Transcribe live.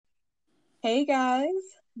Hey guys,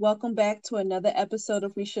 welcome back to another episode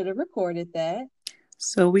of We Should Have Recorded That.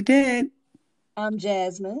 So we did. I'm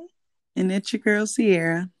Jasmine, And it's your girl,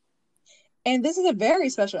 Sierra. and this is a very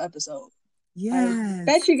special episode. I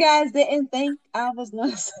bet Yes. you guys didn't think I was going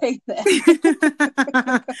to say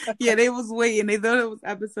that. Yeah, they was waiting. They thought it was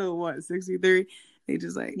episode, what, 63? They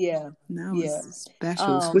just like, Yeah, no, it's yeah.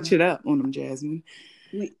 special. Switch Um, it up on them, Jasmine.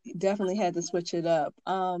 we definitely had to switch it up.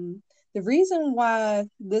 The reason why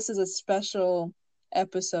this is a special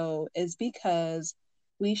episode is because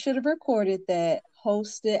we should have recorded that,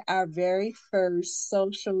 hosted our very first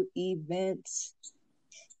social event,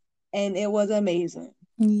 and it was amazing.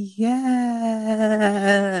 Yes.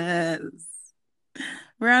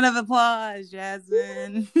 Round of applause,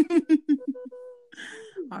 Jasmine.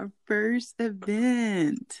 Our first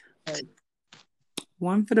event.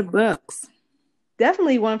 One for the books.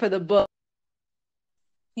 Definitely one for the book.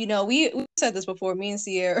 We said this before, me and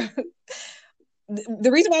Sierra. The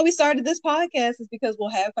reason why we started this podcast is because we'll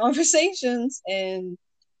have conversations and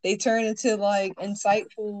they turn into like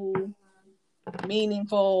insightful,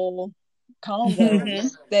 meaningful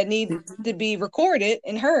combos that need to be recorded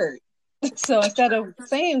and heard. So instead of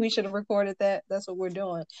saying we should have recorded that, that's what we're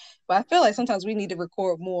doing. But I feel like sometimes we need to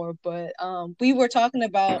record more. But we were talking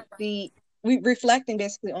about we reflecting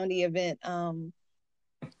basically on the event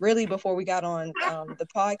really before we got on the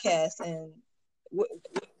podcast, and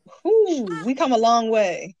we come a long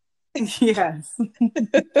way. Yes.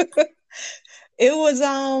 It was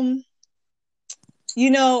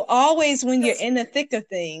always when you're in the thick of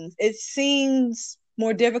things, it seems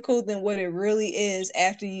more difficult than what it really is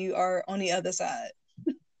after you are on the other side.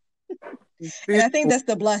 And I think that's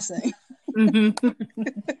the blessing.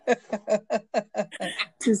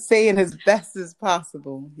 To say it as best as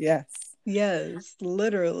possible. Yes. Yes,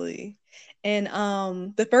 literally. And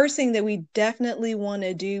the first thing that we definitely want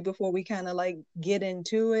to do before we kind of like get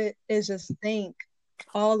into it is just thank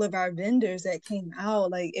all of our vendors that came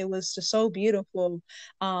out. Like it was just so beautiful.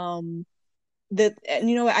 That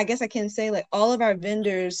I guess I can say like all of our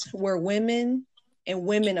vendors were women and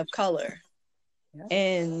women of color. Yeah.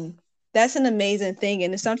 And that's an amazing thing.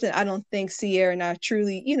 And it's something I don't think Sierra and I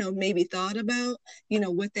truly, maybe thought about,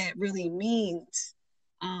 what that really means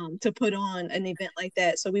to put on an event like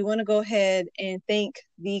that. So we want to go ahead and thank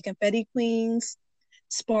the Confetti Queens,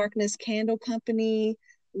 Sparkness Candle Company,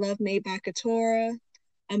 Love Made by Katora,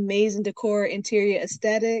 Amazing Decor Interior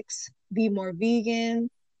Aesthetics, Be More Vegan,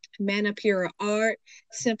 Mana Pura Art,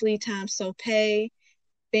 Simply Time Soapay,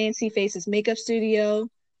 Fancy Faces Makeup Studio,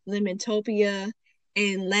 Lemontopia,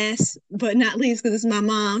 and last but not least, because it's my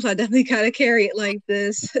mom, so I definitely gotta carry it like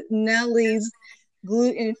this, Nellie's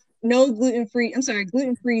gluten no gluten free. I'm sorry,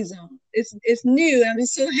 gluten free zone. It's new. I'm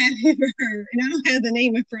just so happy for her, and I don't have the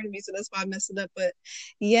name in front of me, so that's why I messed it up. But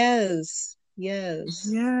yes, yes,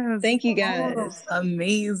 Yes. thank you All those guys.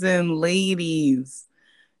 amazing ladies.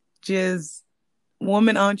 Just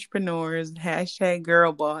woman entrepreneurs, hashtag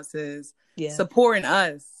girl bosses, Yeah, supporting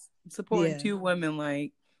us, supporting yeah, two women,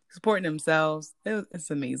 like supporting themselves.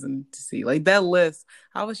 It's amazing to see. Like that list,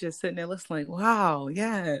 I was just sitting there listening, like, wow,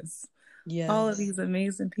 yes. All of yes, these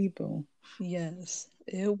amazing people. yes.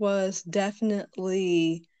 It was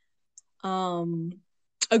definitely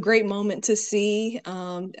a great moment to see.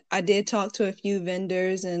 I did talk to a few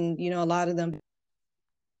vendors, and a lot of them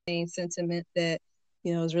same sentiment that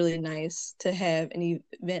it was really nice to have an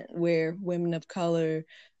event where women of color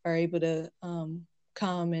are able to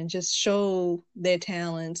come and just show their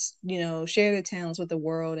talents, share their talents with the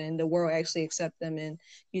world, and the world actually accept them and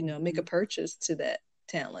make a purchase to that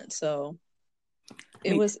talent. So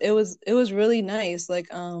it was really nice. Like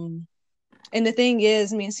and the thing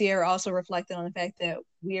is, me and Sierra also reflected on the fact that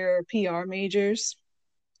we're PR majors.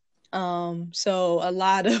 So a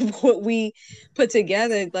lot of what we put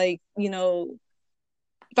together, like,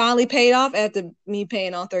 finally paid off after me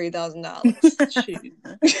paying all $30,000. Shoot.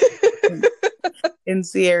 And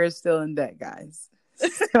Sierra's still in debt, guys.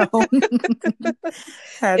 So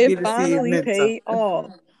happy It to see it finally meant paid something.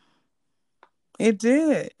 off. It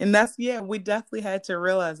did. And that's, yeah, we definitely had to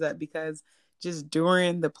realize that because just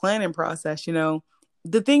during the planning process,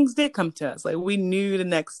 the things did come to us. Like we knew the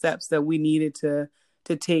next steps that we needed to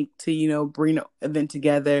take to, bring the event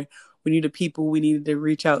together. We knew the people we needed to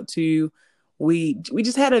reach out to. We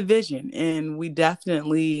just had a vision and we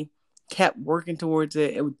definitely kept working towards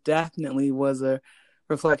it. It definitely was a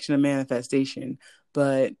reflection of manifestation.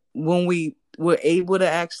 But when we were able to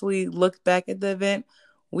actually look back at the event,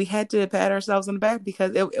 we had to pat ourselves on the back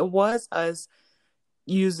because it was us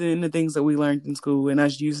using the things that we learned in school and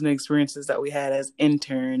us using the experiences that we had as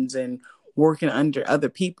interns and working under other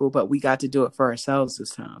people, but we got to do it for ourselves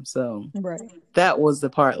this time. So Right. that was the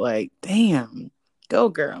part like, damn, go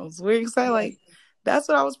girls. We're excited. Yeah. Like, that's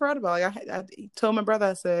what I was proud about. Like, I told my brother,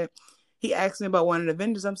 I said, he asked me about one of the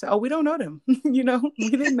vendors. I'm saying, oh, we don't know them. We didn't know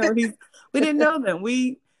we didn't know them.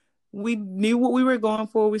 We knew what we were going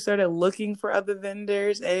for. We started looking for other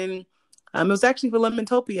vendors, and it was actually for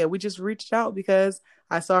Lemontopia. We just reached out because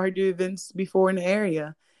I saw her do events before in the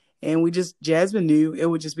area, and Jasmine knew it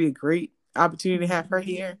would just be a great opportunity to have her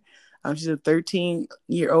here. She's a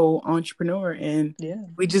 13-year-old entrepreneur, and Yeah.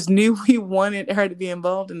 we just knew we wanted her to be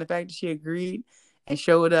involved. And the fact that she agreed and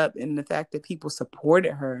showed up, and the fact that people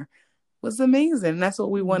supported her was amazing. And that's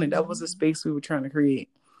what we wanted. That was the space we were trying to create.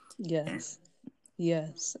 Yes.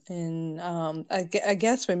 Yes. And I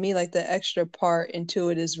guess for me, like the extra part into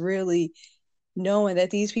it is really knowing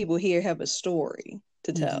that these people here have a story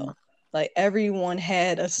to tell. Like everyone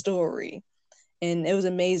had a story. And it was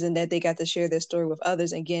amazing that they got to share their story with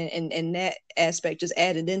others again, and that aspect just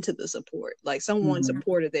added into the support. Like someone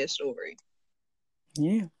supported their story.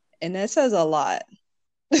 Yeah. And that says a lot.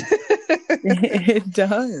 It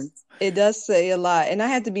does. It does say a lot. And I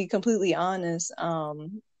had to be completely honest,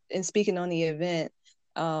 in speaking on the event,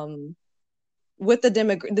 with the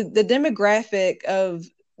demographic of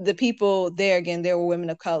the people there. Again, there were women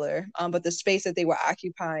of color, but the space that they were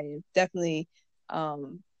occupying definitely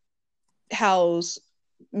house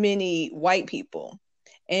many white people.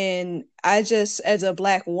 And I just, as a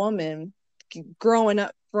Black woman, growing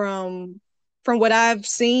up from what I've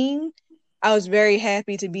seen, I was very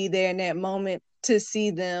happy to be there in that moment to see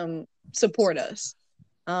them support us.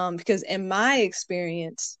 Because in my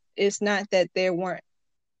experience, it's not that they weren't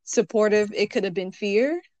supportive. It could have been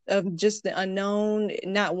fear of just the unknown,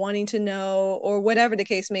 not wanting to know, or whatever the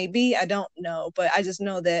case may be. I don't know, but I just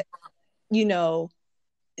know that,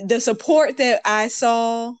 the support that I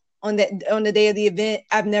saw on the day of the event,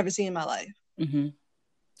 I've never seen in my life.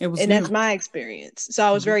 It was, and that's my experience. So I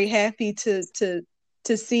was very happy to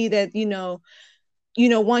see that,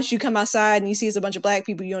 once you come outside and you see it's a bunch of Black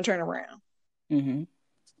people, you don't turn around.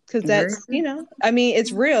 Because that's, I mean,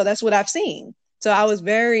 it's real. That's what I've seen. So I was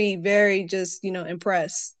very, very just,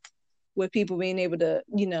 impressed with people being able to,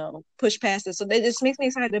 push past it. So that just makes me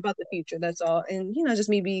excited about the future. That's all. And, just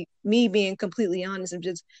me being completely honest, I'm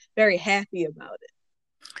just very happy about it,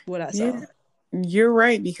 what I saw. You're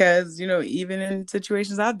right, because, even in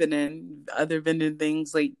situations I've been in, other vending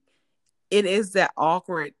things, like, it is that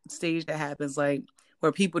awkward stage that happens, like,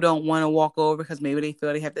 where people don't want to walk over because maybe they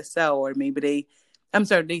feel they have to sell, or maybe they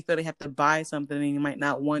feel they have to buy something and you might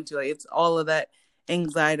not want to. Like, it's all of that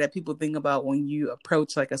anxiety that people think about when you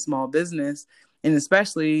approach like a small business, and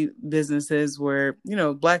especially businesses where,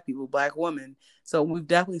 Black people, Black women. So we've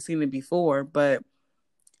definitely seen it before, but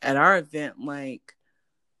at our event, like,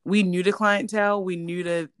 we knew the clientele, we knew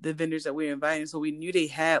the vendors that we were inviting, so we knew they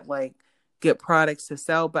had like good products to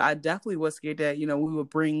sell. But I definitely was scared that, we would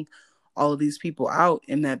bring all of these people out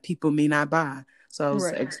and that people may not buy. So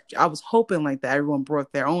I was hoping like that everyone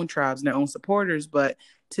brought their own tribes and their own supporters, but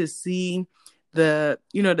to see the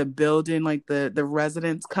building, like the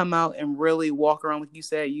residents come out and really walk around, like you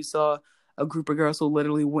said, you saw a group of girls who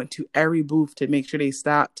literally went to every booth to make sure they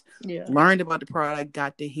stopped, learned about the product,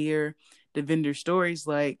 got to hear the vendor stories.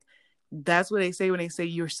 Like, that's what they say when they say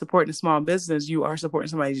you're supporting a small business. You are supporting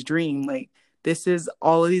somebody's dream. Like, this is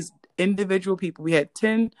all of these individual people. We had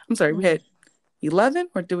we had 11,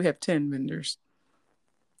 or do we have 10 vendors?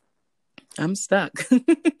 I'm stuck.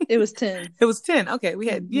 It was 10. It was 10. Okay. We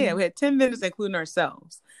had 10 vendors, including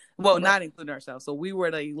ourselves. Well, not including ourselves. So we were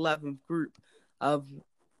the 11th group of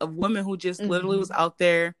women who just literally was out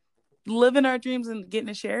there living our dreams and getting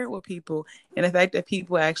to share it with people. And the fact that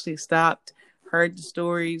people actually stopped, heard the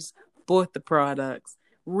stories, bought the products,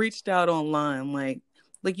 reached out online.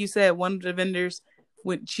 Like you said, one of the vendors,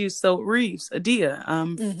 when she sold wreaths, Adia,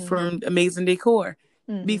 from Amazing Decor.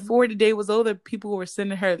 Before the day was over, people were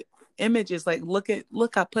sending her images like, look,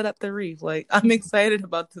 I put up the wreath. Like, I'm excited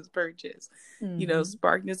about this purchase.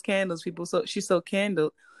 Sparkness candles, she sold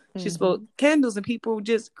candles. She spoke candles, and people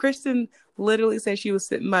Kristen literally said she was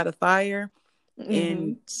sitting by the fire.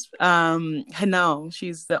 And Hanal,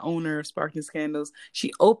 she's the owner of Sparkness Candles.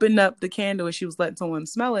 She opened up the candle and she was letting someone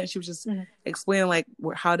smell it. And she was just explaining like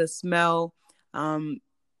how to smell.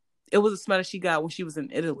 It was a smell that she got when she was in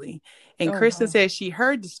Italy. And Kristen said she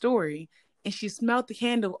heard the story and she smelled the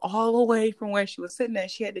candle all the way from where she was sitting at.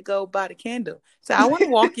 She had to go buy the candle. So I want to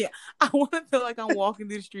walk in. I want to feel like I'm walking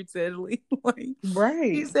through the streets of Italy.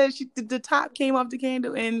 She said the top came off the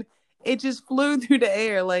candle and it just flew through the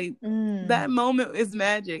air. Like, that moment is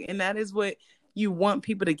magic. And that is what you want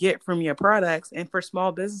people to get from your products. And for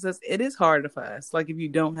small businesses, it is harder for us. Like if you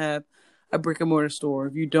don't have a brick and mortar store,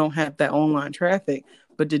 if you don't have that online traffic,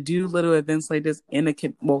 but to do little events like this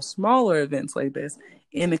smaller events like this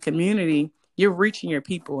in the community, you're reaching your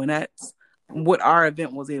people. And that's what our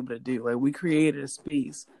event was able to do. Like we created a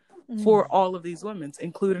space for all of these women,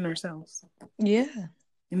 including ourselves. Yeah.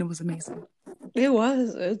 And it was amazing.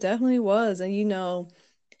 It definitely was. And,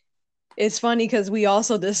 it's funny because we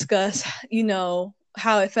also discussed,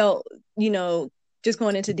 how it felt, just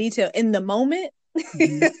going into detail in the moment.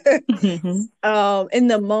 In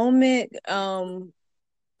the moment,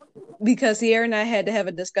 because Sierra and I had to have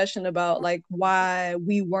a discussion about like why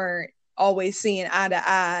we weren't always seeing eye to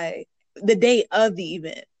eye the day of the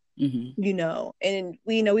event. And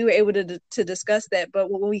we were able to discuss that,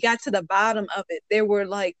 but when we got to the bottom of it, there were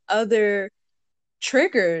like other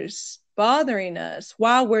triggers bothering us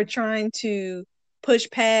while we're trying to push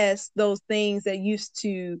past those things that used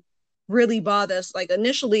to really bother us. Like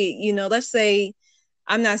initially, let's say,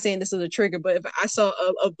 I'm not saying this is a trigger, but if I saw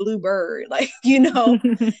a blue bird, like,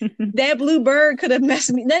 that blue bird could have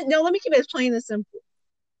messed me. No, let me keep it as plain and simple.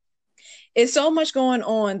 It's so much going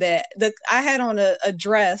on that I had on a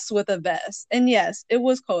dress with a vest, and yes, it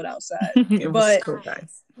was cold outside. It was cold,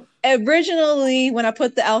 guys. Originally, when I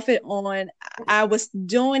put the outfit on, I was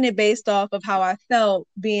doing it based off of how I felt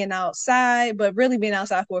being outside, but really being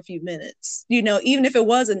outside for a few minutes. Even if it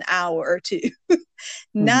was an hour or two,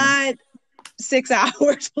 not 6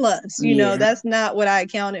 hours plus, that's not what I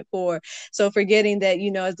accounted for. So forgetting that,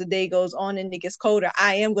 as the day goes on and it gets colder,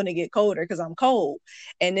 I am going to get colder because I'm cold.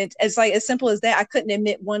 And it's like as simple as that. I couldn't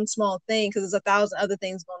admit one small thing because there's 1,000 other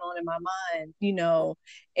things going on in my mind,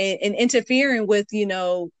 and interfering with,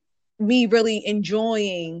 me really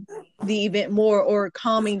enjoying the event more or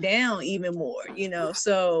calming down even more,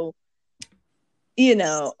 so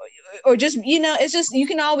or just, it's just, you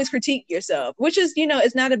can always critique yourself, which is,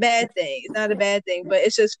 it's not a bad thing. It's not a bad thing, but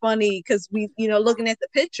it's just funny because we, looking at the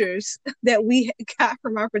pictures that we got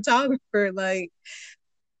from our photographer, like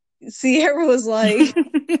Sierra was like,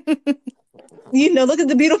 look at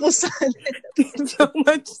the beautiful sun. So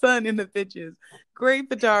much sun in the pictures. Great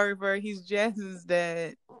photographer. He's Jazz's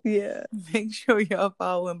dad. Yeah. Make sure y'all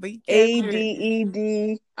follow him. But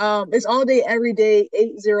ADED. It's all day, every day,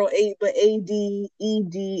 808, but ADED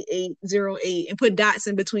 808, and put dots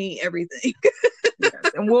in between everything. Yes.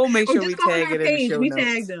 And we'll make sure we tag it in the show notes. We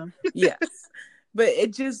tagged them. Yes. But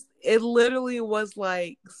it literally was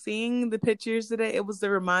like seeing the pictures today. It was the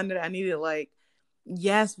reminder that I needed, like,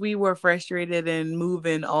 yes, we were frustrated and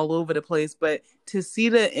moving all over the place, but to see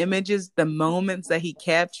the images, the moments that he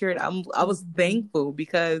captured, I was thankful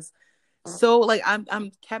because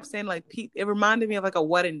I'm kept saying, like, it reminded me of like a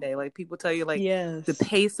wedding day. Like people tell you, like, yes, the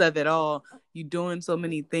pace of it all, you doing so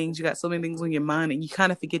many things, you got so many things on your mind, and you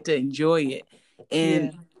kind of forget to enjoy it.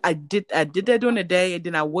 And I did that during the day, and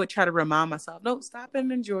then I would try to remind myself, no, stop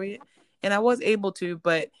and enjoy it. And I was able to,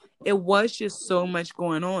 but it was just so much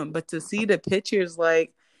going on. But to see the pictures,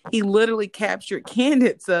 like, he literally captured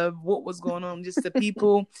candidates of what was going on, just the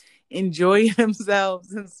people enjoying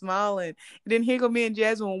themselves and smiling. And then here go me and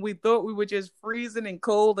Jasmine, when we thought we were just freezing and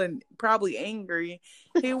cold and probably angry,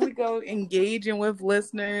 here we go engaging with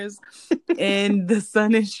listeners, and the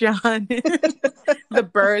sun is shining, the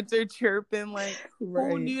birds are chirping. Like,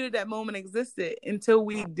 who knew that moment existed until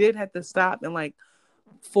we did have to stop and, like,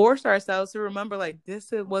 force ourselves to remember, like,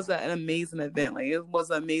 was an amazing event. Like, it was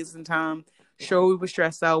an amazing time. Sure, we were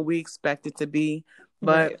stressed out. We expected to be,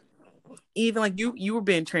 but even like you were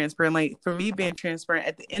being transparent. Like, for me, being transparent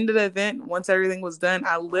at the end of the event, once everything was done,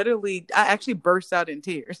 I actually burst out in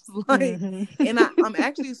tears. Like, and I'm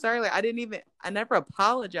actually sorry. Like, I never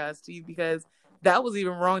apologized to you because that was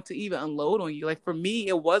even wrong to even unload on you. Like, for me,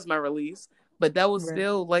 it was my release, but that was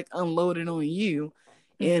still like unloaded on you.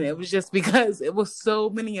 And it was just because it was so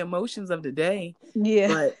many emotions of the day.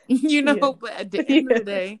 Yeah. But, but at the end of the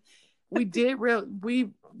day, we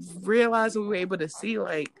realized we were able to see,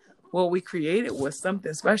 like, what we created was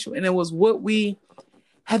something special. And it was what we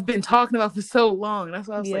have been talking about for so long. And that's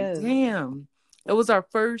why I was like, damn, it was our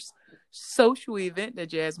first social event that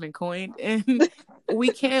Jasmine coined. And we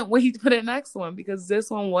can't wait for the next one, because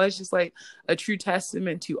this one was just like a true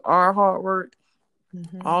testament to our hard work.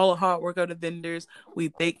 All the hard work of the vendors. We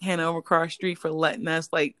thank Hanover Cross Street for letting us,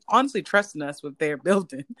 like, honestly trusting us with their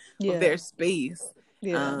building, with their space.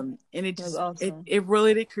 And it just awesome. it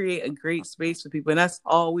really did create a great space for people. And that's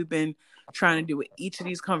all we've been trying to do with each of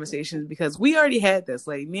these conversations, because we already had this.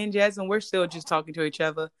 Like, me and Jasmine, we're still just talking to each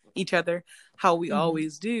other how we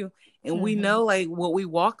always do. And we know, like, what we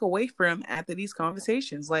walk away from after these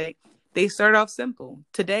conversations. Like, they start off simple.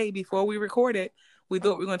 Today, before we recorded, we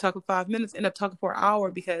thought we were going to talk for 5 minutes, end up talking for an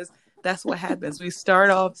hour, because that's what happens. We start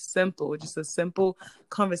off simple, just a simple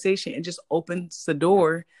conversation, and just opens the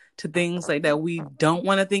door to things like that we don't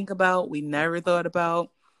want to think about, we never thought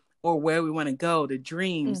about, or where we want to go, the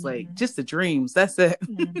dreams, like just the dreams. That's it.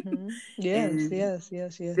 Yes, And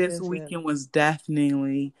yes. this weekend was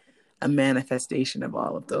definitely a manifestation of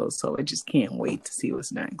all of those. So I just can't wait to see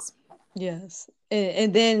what's next. Yes.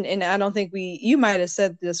 And then, and I don't think you might have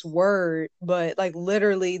said this word, but like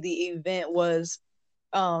literally the event was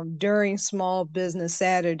during Small Business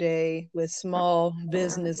Saturday with small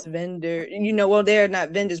business vendor. Well, they're not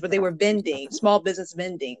vendors, but they were vending, small business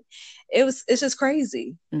vending. It's just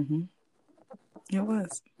crazy. Mm-hmm.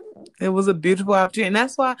 It was a beautiful opportunity. And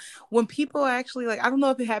that's why when people actually, like, I don't know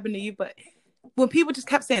if it happened to you, but when people just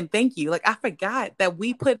kept saying thank you, like, I forgot that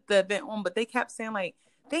we put the event on, but they kept saying, like,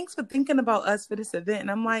 thanks for thinking about us for this event.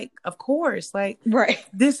 And I'm like, of course, like, right.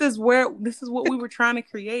 This is what we were trying to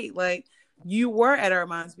create. Like, you were at our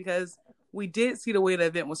minds because we did see the way the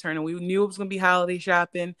event was turning. We knew it was going to be holiday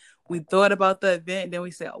shopping. We thought about the event, and then we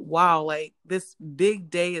said, wow, like, this big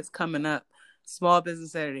day is coming up. Small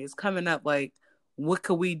Business Saturday is coming up. Like, what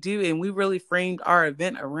could we do? And we really framed our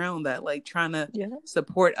event around that, like trying to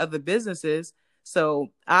support other businesses. So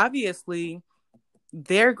obviously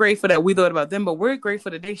they're grateful that we thought about them, but we're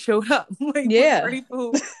grateful that they showed up. Like, we're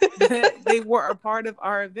grateful that they were a part of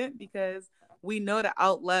our event, because we know the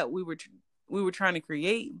outlet we were trying to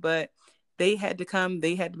create, but they had to come,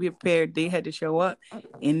 they had to be prepared, they had to show up,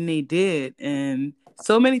 and they did. And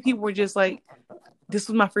so many people were just like, this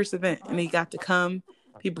was my first event, and they got to come.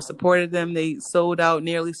 People supported them. They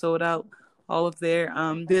nearly sold out all of their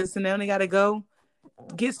business, and now they got to go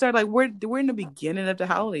get started. Like, we're in the beginning of the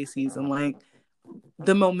holiday season. Like,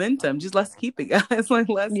 the momentum, just let's keep it, guys. Like,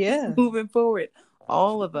 let's keep moving forward,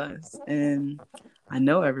 all of us. And I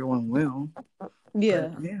know everyone will. Yeah.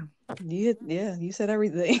 You said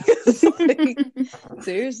everything. Like,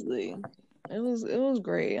 seriously, it was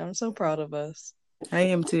great. I'm so proud of us. I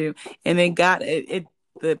am too. And it got it.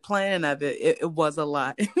 The plan of it was a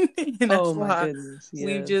lot. And that's my goodness.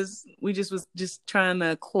 Yes. we just was just trying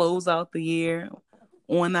to close out the year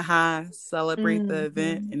on the high, celebrate the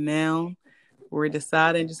event, and now we're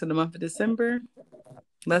deciding just in the month of December,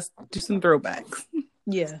 let's do some throwbacks.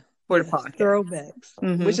 Yeah. For the podcast.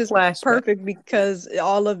 Throwbacks. Which is perfect, because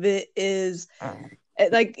all of it is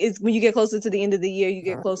like, it's when you get closer to the end of the year, you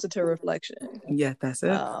get closer to reflection. Yeah, that's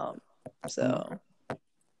it. So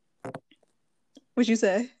what you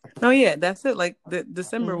say? Oh yeah, that's it. Like,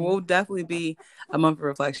 December will definitely be a month of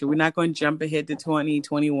reflection. We're not going to jump ahead to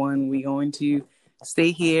 2021. We're going to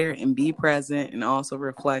stay here and be present, and also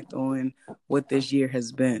reflect on what this year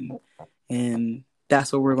has been. And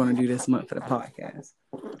that's what we're going to do this month for the podcast.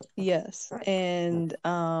 Yes. And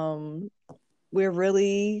we're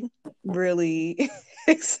really, really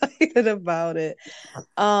excited about it.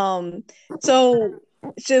 So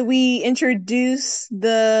should we introduce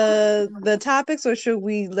the topics, or should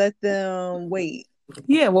we let them wait?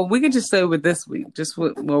 Yeah, well, we can just stay with this week, just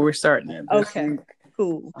where we're starting at. Okay,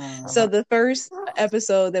 cool. So the first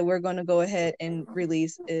episode that we're going to go ahead and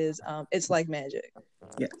release is It's Like Magic.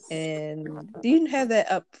 Yes. And do you have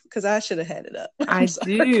that up? Because I should have had it up. I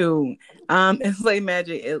do. It's Like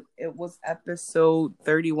Magic. It was episode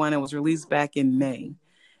 31. It was released back in May.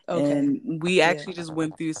 Okay. And we actually just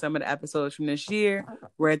went through some of the episodes from this year,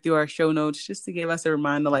 read through our show notes just to give us a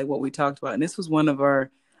reminder, like, what we talked about. And this was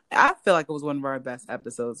I feel like it was one of our best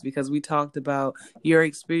episodes, because we talked about your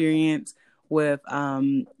experience with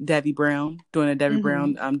Debbie Brown, doing a Debbie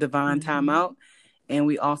Brown Divine Timeout. And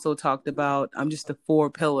we also talked about just the 4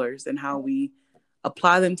 pillars and how we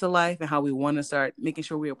apply them to life, and how we want to start making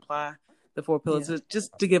sure we apply the 4 pillars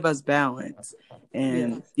just to give us balance.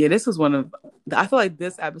 And this was I feel like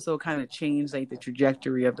this episode kind of changed, like, the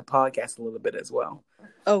trajectory of the podcast a little bit as well.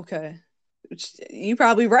 Okay. You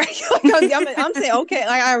probably right. I'm saying, okay,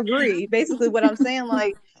 like, I agree. Basically what I'm saying,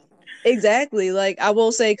 like, exactly. Like, I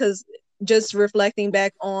will say, because just reflecting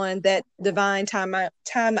back on that Divine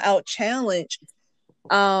Timeout challenge,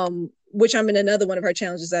 which I'm in another one of her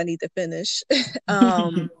challenges I need to finish.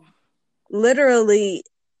 Literally,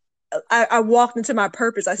 I walked into my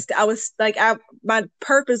purpose. I was like, my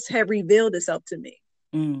purpose had revealed itself to me.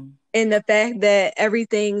 And the fact that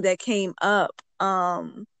everything that came up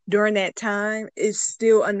during that time is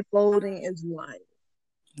still unfolding is wild.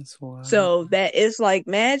 It's wild. So that It's Like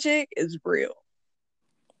Magic is real.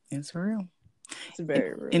 It's real. It's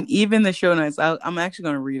very real. And even the show notes, I'm actually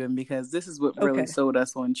going to read them, because this is what really sold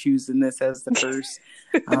us on choosing this as the first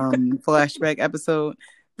flashback episode.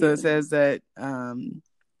 So it says that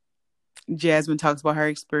Jasmine talks about her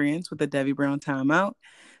experience with the Debbie Brown timeout.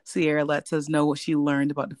 Sierra lets us know what she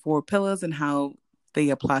learned about the four pillars and how they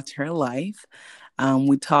apply to her life.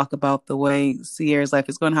 We talk about the way Sierra's life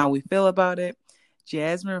is going, how we feel about it.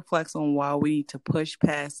 Jasmine reflects on why we need to push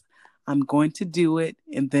past I'm going to do it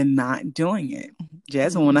and then not doing it.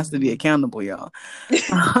 Jasmine wants us to be accountable, y'all.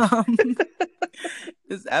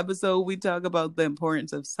 This episode, we talk about the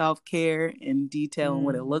importance of self-care and detailing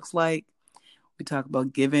what it looks like. We talk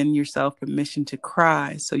about giving yourself permission to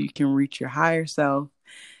cry so you can reach your higher self.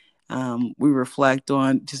 We reflect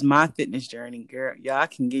on just my fitness journey, girl. Y'all, I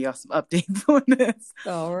can give y'all some updates on this.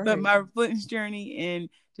 All right. But my fitness journey and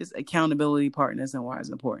just accountability partners and why it's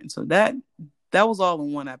important. So that was all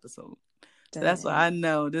in one episode. So that's why I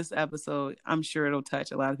know this episode, I'm sure it'll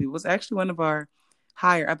touch a lot of people. It's actually one of our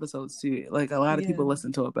higher episodes too. Like a lot of people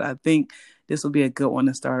listen to it, but I think this will be a good one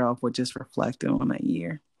to start off with, just reflecting on that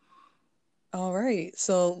year. All right.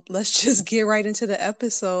 So let's just get right into the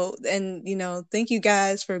episode. And, thank you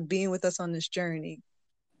guys for being with us on this journey.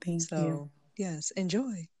 Thank you. Yes,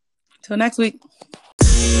 enjoy. Till next week.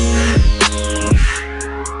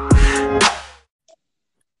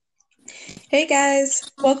 Hey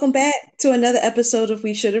guys, welcome back to another episode of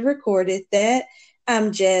We Should Have Recorded That.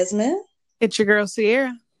 I'm Jasmine. It's your girl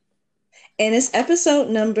Sierra. And it's episode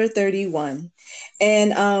number 31.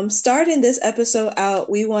 And starting this episode out,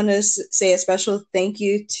 we want to say a special thank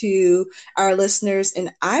you to our listeners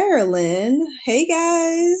in Ireland. Hey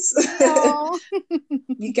guys.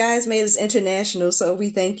 You guys made us international, so we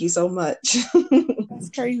thank you so much. That's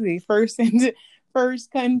crazy.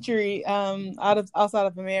 First country outside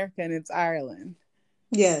of America, and it's Ireland.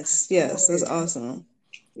 Yes, that's awesome.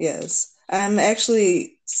 Yes. I'm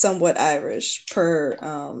actually somewhat Irish per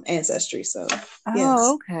ancestry, so yes.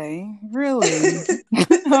 Oh, okay. Really?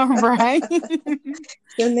 All right.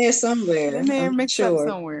 In there somewhere. In there, mixed up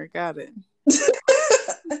somewhere. Got it.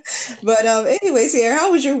 But anyways, here,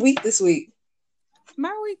 how was your week this week?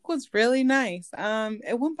 My week was really nice.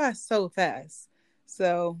 It went by so fast.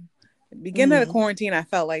 So, beginning of the quarantine, I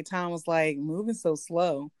felt like time was like moving so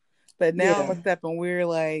slow. But now I looked up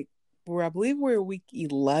and I believe we're week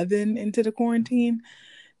 11 into the quarantine.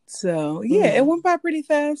 So, it went by pretty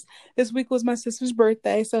fast. This week was my sister's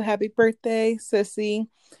birthday. So, happy birthday, sissy.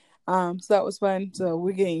 So, that was fun. So,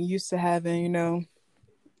 we're getting used to having,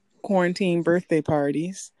 quarantine birthday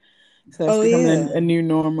parties. So, it's becoming a new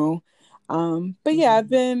normal. But I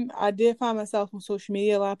did find myself on social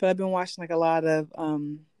media a lot, but I've been watching a lot of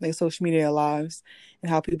social media lives and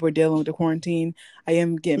how people are dealing with the quarantine. I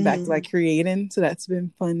am getting back to creating, so that's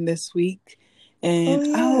been fun this week.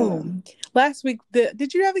 And last week,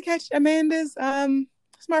 did you ever catch Amanda's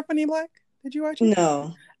Smart Funny Black? Did you watch it?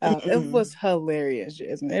 No. It was hilarious,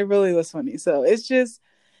 Jasmine. It really was funny. So it's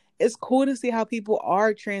cool to see how people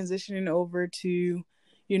are transitioning over to,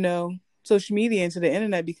 social media into the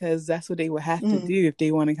internet, because that's what they would have to do if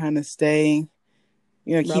they want to kind of stay,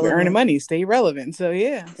 keep earning money, stay relevant. So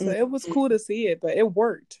it was cool to see it, but it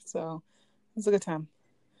worked. So it was a good time.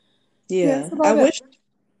 Yeah, I wish.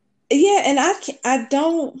 Yeah, and I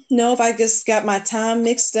don't know if I just got my time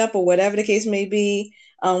mixed up or whatever the case may be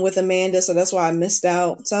with Amanda, so that's why I missed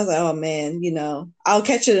out. So I was like, oh man, I'll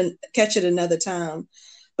catch it another time.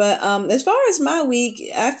 But as far as my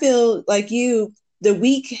week, I feel like the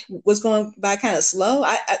week was going by kind of slow.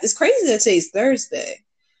 It's crazy that today's Thursday.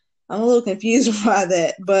 I'm a little confused by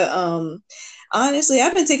that. But honestly,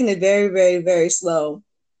 I've been taking it very, very, very slow.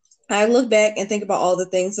 I look back and think about all the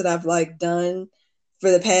things that I've done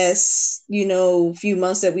for the past, few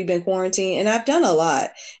months that we've been quarantined. And I've done a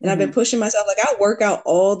lot. And I've been pushing myself. I work out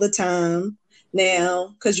all the time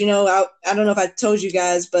now because, I don't know if I told you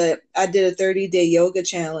guys, but I did a 30-day yoga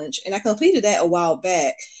challenge. And I completed that a while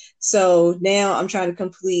back. So now I'm trying to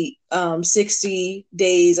complete 60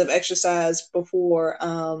 days of exercise before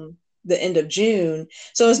the end of June.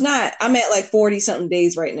 So I'm at 40 something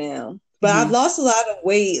days right now, but I've lost a lot of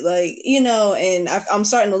weight, and I'm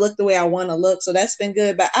starting to look the way I want to look. So that's been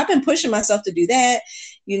good, but I've been pushing myself to do that,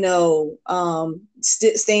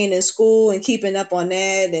 staying in school and keeping up on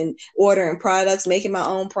that and ordering products, making my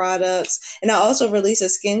own products. And I also released a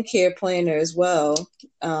skincare planner as well.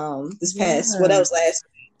 This past, what else last week.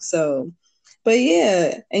 So, but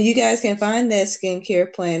and you guys can find that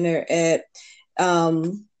skincare planner at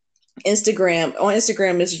Instagram. On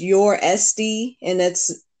Instagram is Your Estie, and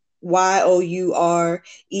that's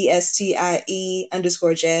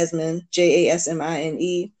YOURESTIE_Jasmine,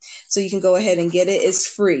 JASMINE. So you can go ahead and get it. It's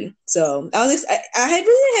free. So I had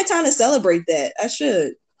really had time to celebrate that. I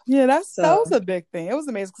should. Yeah, that was a big thing. It was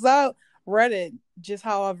amazing because read it just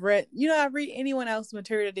how I've read, I read anyone else's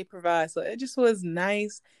material that they provide. So it just was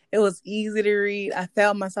nice. It was easy to read. I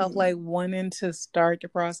felt myself like wanting to start the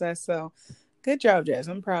process. So good job, Jess.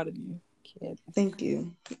 I'm proud of you, kid. Thank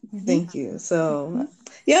you. Thank you. So,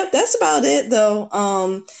 yep, that's about it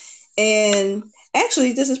though. And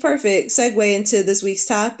actually, this is perfect segue into this week's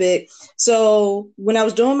topic. So, when I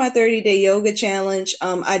was doing my 30-day yoga challenge,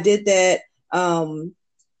 I did that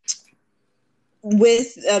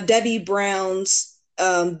with Debbie Brown's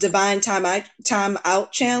Divine Time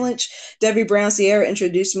Out Challenge. Debbie Brown Sierra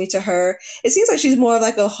introduced me to her. It seems like she's more of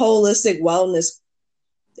like a holistic wellness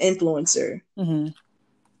influencer.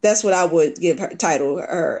 That's what I would title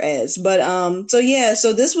her as. But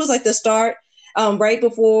so this was like the start, right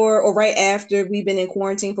before or right after we've been in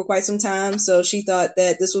quarantine for quite some time. So she thought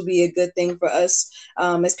that this would be a good thing for us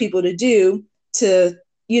as people to do, to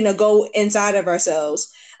go inside of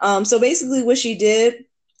ourselves. So basically what she did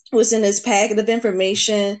was in this packet of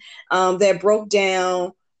information that broke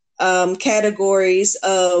down categories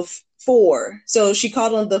of 4. So she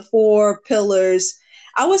called them the 4 pillars,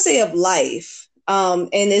 I would say, of life. And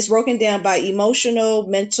it's broken down by emotional,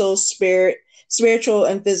 mental, spiritual,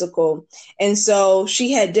 and physical. And so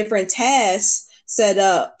she had different tasks set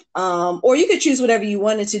up, or you could choose whatever you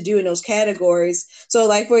wanted to do in those categories. So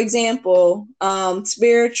like, for example,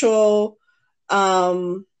 spiritual,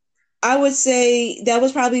 I would say that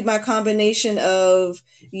was probably my combination of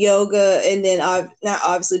yoga and then not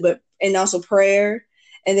obviously, but and also prayer.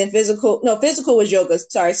 And then physical was yoga.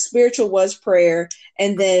 Sorry, spiritual was prayer.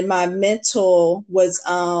 And then my mental was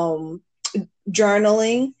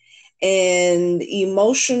journaling, and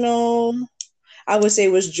emotional, I would say,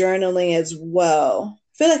 was journaling as well.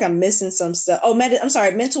 I feel like I'm missing some stuff. Oh, I'm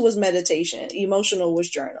sorry. Mental was meditation. Emotional was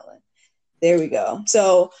journaling. There we go.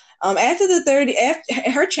 So after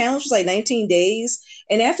her challenge was like 19 days.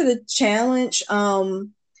 And after the challenge,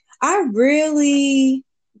 I really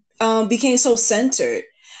became so centered.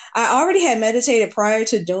 I already had meditated prior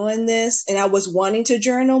to doing this, and I was wanting to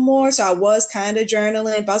journal more. So I was kind of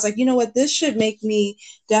journaling, but I was like, you know what, this should make me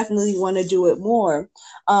definitely want to do it more.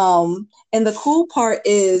 And the cool part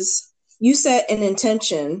is you set an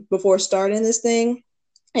intention before starting this thing.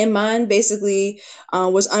 And mine basically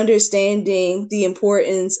was understanding the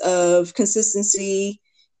importance of consistency,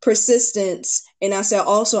 persistence, and I said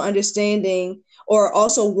also understanding or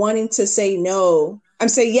also wanting to say no. I'm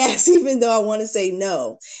saying yes, even though I want to say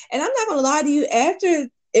no. And I'm not going to lie to you, after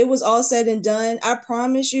it was all said and done, I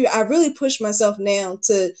promise you, I really pushed myself now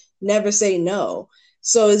to never say no.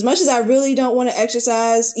 So as much as I really don't want to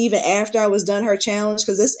exercise, even after I was done her challenge,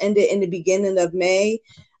 because this ended in the beginning of May,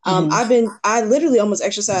 I literally almost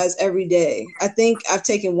exercise every day. I think I've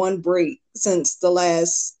taken one break since the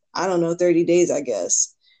last, I don't know, 30 days, I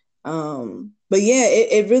guess. But yeah,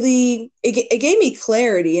 it really gave me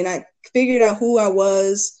clarity, and I figured out who I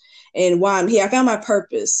was and why I'm here. I found my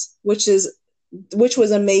purpose, which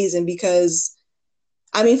was amazing, because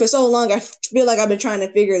I mean, for so long, I feel like I've been trying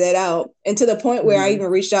to figure that out, and to the point where I even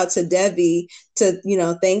reached out to Debbie to,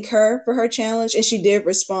 thank her for her challenge. And she did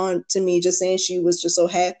respond to me just saying she was just so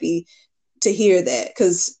happy to hear that,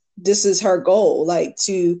 because this is her goal, like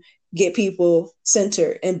to get people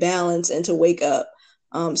centered and balanced and to wake up.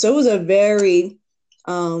 So it was a very,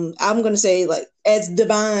 I'm going to say, like, as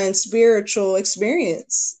divine spiritual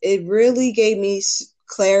experience. It really gave me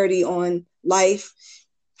clarity on life,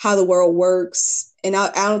 how the world works, and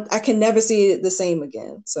I can never see it the same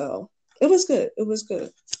again. So it was good. It was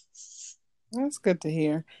good. That's good to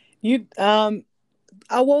hear. You, I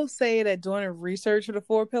will say that doing a research for the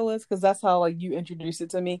 4 pillars, because that's how like you introduced it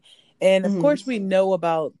to me, and of course we know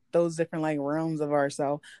about those different like realms of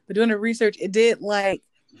ourselves. But doing the research,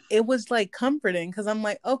 it was like comforting, because I'm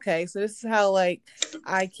like, okay, so this is how like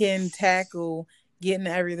I can tackle getting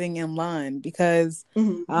everything in line, because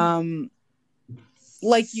it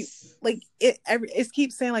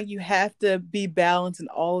keeps saying like you have to be balanced in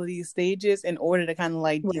all of these stages in order to kind of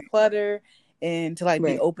like declutter and to like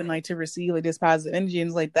be open, like to receive like this positive energy. And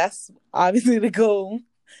it's like, that's obviously the goal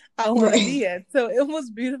I want to be at. So it was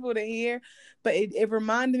beautiful to hear, but it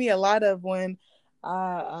reminded me a lot of when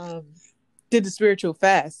I did the spiritual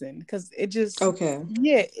fasting, because it just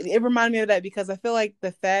it reminded me of that, because I feel like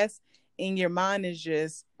the fast in your mind is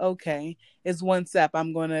just, okay, it's one step,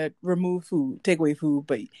 I'm going to remove food, take away food,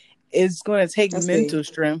 but it's going to take mental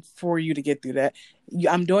strength for you to get through that.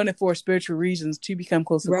 I'm doing it for spiritual reasons, to become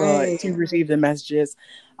close to God, to receive the messages.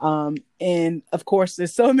 And of course,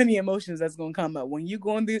 there's so many emotions that's going to come up when you're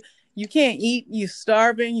going through. You can't eat, you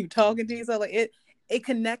starving, you talking to yourself. Like it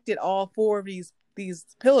connected all 4 of these these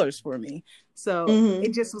pillars for me. So Mm-hmm.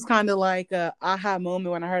 it just was kind of like a aha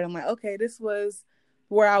moment when I heard. I'm like, okay, this was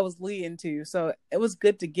where I was leading to. So it was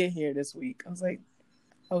good to get here this week.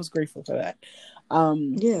 I was grateful for that.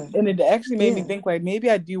 Yeah. And it actually made me Yeah. think like maybe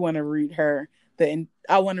I do want to read her.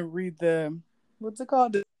 I want to read the what's it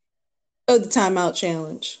called? Oh, the timeout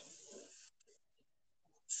challenge.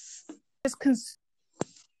 It's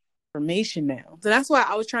information now. So that's why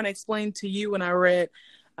I was trying to explain to you when I read,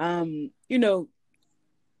 you know,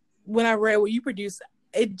 when I read what you produced,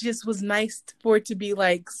 it just was nice for it to be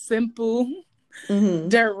like simple,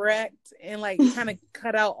 direct, and like kind of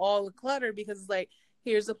cut out all the clutter because it's like,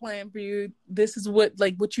 here's a plan for you. This is what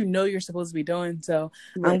you know you're supposed to be doing. So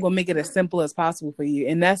I'm gonna make it as simple as possible for you.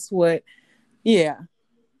 And that's what, yeah,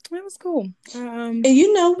 it was cool. And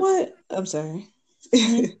you know what? I'm sorry.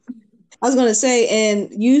 I was gonna say,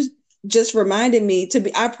 and you just reminded me to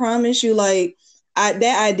be. I promise you, like,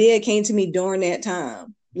 that idea came to me during that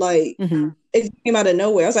time. Like, it came out of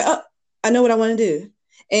nowhere. I was like, oh, I know what I want to do,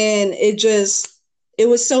 and it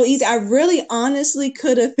was so easy. I really, honestly,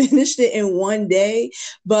 could have finished it in one day,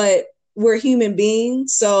 but we're human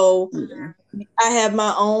beings, so I have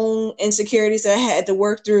my own insecurities that I had to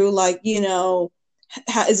work through. Like,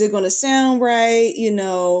 how is it going to sound right?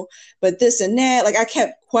 But this and that, like I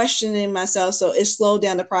kept questioning myself. So it slowed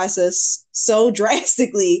down the process so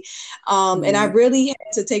drastically. And I really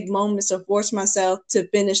had to take moments to force myself to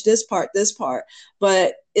finish this part.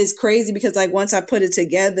 But it's crazy because like once I put it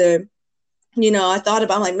together, I thought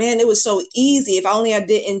about, I'm like, man, it was so easy. If only I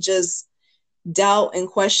didn't just doubt and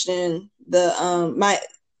question the,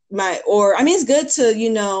 it's good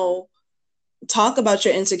to, talk about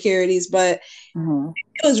your insecurities, but but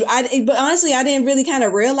honestly, I didn't really kind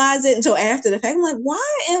of realize it until after the fact. I'm like,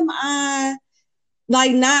 why am I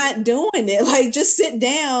like not doing it? Like, just sit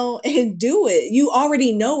down and do it. You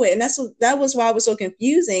already know it. And that was why it was so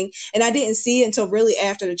confusing. And I didn't see it until really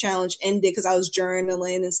after the challenge ended, because I was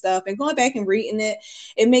journaling and stuff and going back and reading it.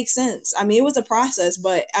 It makes sense. I mean, it was a process,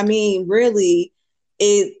 but I mean, really,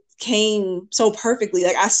 it came so perfectly.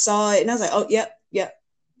 Like I saw it and I was like, oh, yep.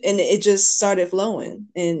 And it just started flowing,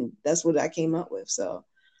 and that's what I came up with. So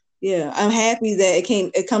yeah, I'm happy that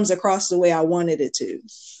it comes across the way I wanted it to.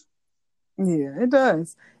 Yeah, it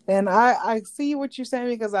does. And I see what you're saying,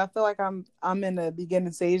 because I feel like I'm in the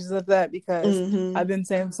beginning stages of that, because I've been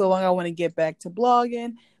saying so long I want to get back to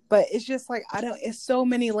blogging, but it's just like it's so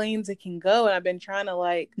many lanes it can go, and I've been trying to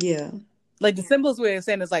like the simplest way of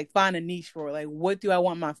saying is like find a niche for it. Like, what do I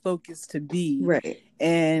want my focus to be? Right.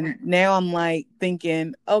 And now I'm like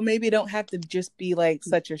thinking, oh, maybe it don't have to just be like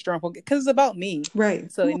such a strong focus, because it's about me.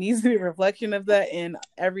 Right. So it needs to be a reflection of that in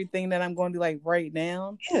everything that I'm going to do like right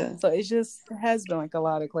now. Yeah. So it has been like a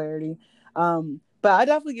lot of clarity. But I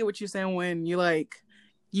definitely get what you're saying when you like,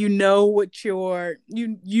 what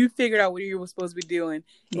you figured out what you were supposed to be doing,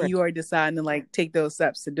 and you are deciding to like take those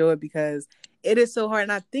steps to do it, because it is so hard.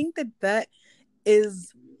 And I think that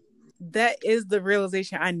is the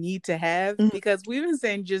realization I need to have, because we've been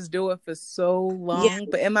saying just do it for so long.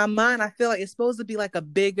 But in my mind, I feel like it's supposed to be like a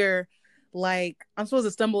bigger, like I'm supposed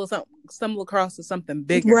to stumble across to something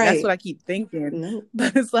bigger. Right. That's what I keep thinking.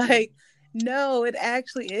 But it's like, no, it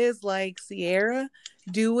actually is like, Sierra,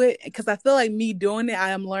 do it. Because I feel like me doing it,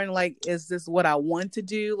 I am learning like, is this what I want to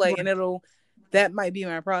do? Like, and that might be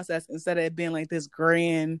my process, instead of it being like this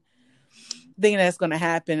grand thing that's going to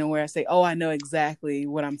happen, and where I say, oh, I know exactly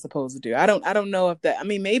what I'm supposed to do. I don't know if that, I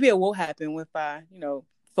mean, maybe it will happen if I,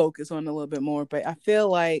 focus on it a little bit more, but I feel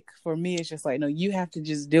like for me, it's just like, no, you have to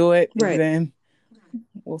just do it. And then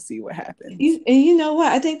we'll see what happens. And you know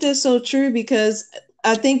what? I think that's so true, because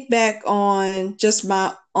I think back on just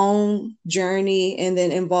my own journey, and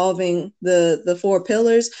then involving the 4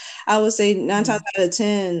 pillars. I would say 9 times out of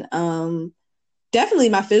 10, definitely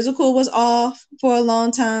my physical was off for a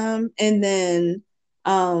long time. And then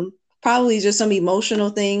probably just some emotional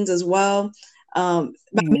things as well. So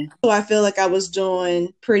I feel like I was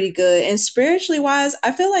doing pretty good. And spiritually wise,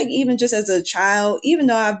 I feel like even just as a child, even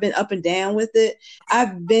though I've been up and down with it,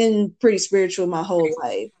 I've been pretty spiritual my whole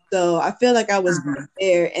life. So I feel like I was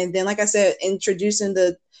there. And then, like I said, introducing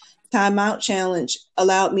the timeout challenge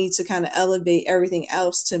allowed me to kind of elevate everything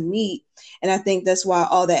else to meet. And I think that's why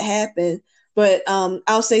all that happened. But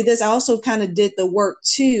I'll say this, I also kind of did the work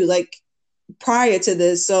too, like prior to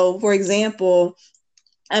this. So for example,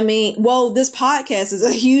 this podcast is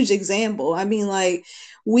a huge example. I mean, like,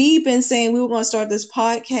 we've been saying we were going to start this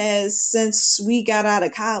podcast since we got out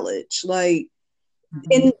of college. Like,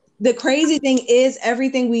 and the crazy thing is,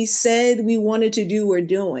 everything we said we wanted to do, we're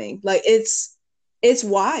doing. Like, it's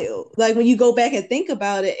wild. Like, when you go back and think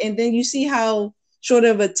about it, and then you see how short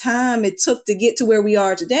of a time it took to get to where we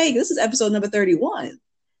are today. This is episode number 31.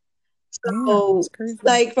 So,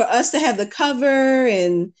 like, for us to have the cover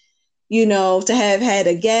and, you know, to have had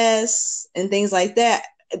a guest and things like that.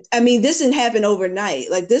 I mean, this didn't happen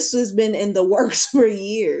overnight. Like, this has been in the works for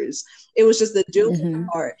years. It was just the doing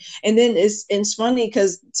part. And then it's funny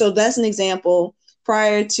because, so that's an example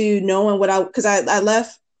prior to knowing because I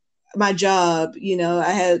left my job, you know,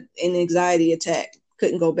 I had an anxiety attack,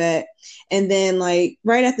 couldn't go back. And then like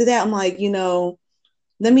right after that, I'm like, you know,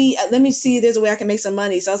 let me see if there's a way I can make some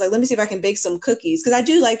money. So I was like, let me see if I can bake some cookies. Cause I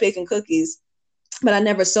do like baking cookies, but I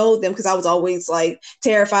never sold them because I was always like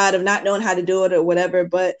terrified of not knowing how to do it or whatever.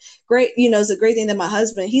 But great, you know, it's a great thing that my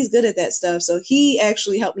husband, he's good at that stuff. So he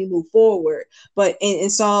actually helped me move forward, but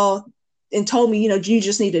and saw and told me, you know, you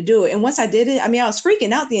just need to do it. And once I did it, I mean, I was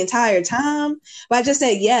freaking out the entire time, but I just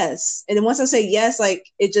said yes. And then once I said yes, like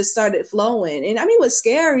it just started flowing. And I mean, it was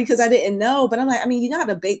scary because I didn't know, but I'm like, I mean, you know how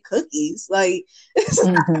to bake cookies. Like it's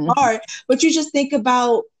not hard, but you just think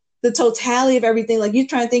about the totality of everything. Like you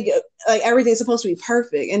try to think like everything's supposed to be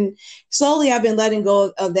perfect. And slowly I've been letting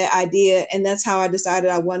go of that idea. And that's how I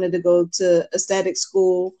decided I wanted to go to aesthetic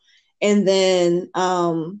school. And then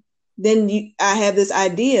I have this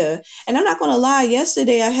idea. And I'm not going to lie,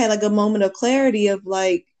 yesterday I had like a moment of clarity of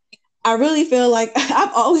like, I really feel like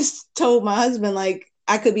I've always told my husband, like,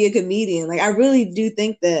 I could be a comedian. Like, I really do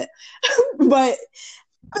think that. But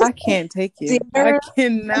I can't take it. I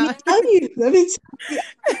cannot. Let me tell you.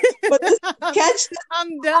 But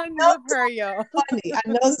I'm done with her, y'all. Funny. I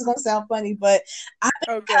know this is going to sound funny, but I've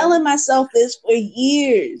been telling myself this for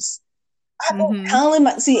years. I've been telling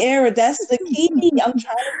Sierra, that's the key. I'm trying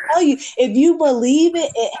to tell you, if you believe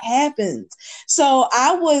it, it happens. So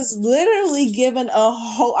I was literally given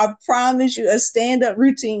I promise you, a stand-up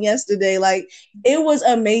routine yesterday. Like it was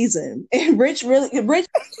amazing. And Rich, I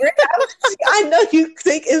know you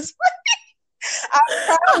think it's funny.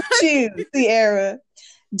 I promise you, Sierra,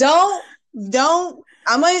 don't.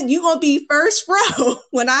 You gonna be first row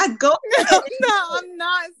when I go. No, I'm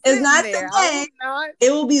not. It's not there. Today.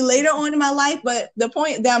 It will be later on in my life. But the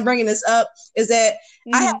point that I'm bringing this up is that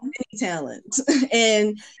I have many talents,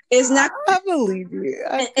 and it's not. I believe you.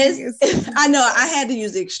 I know I had to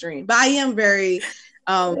use the extreme, but I am very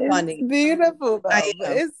funny. It's beautiful though.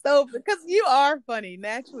 It's so because you are funny,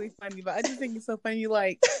 naturally funny. But I just think it's so funny.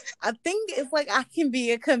 Like I think it's like I can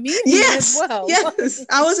be a comedian as well. Yes,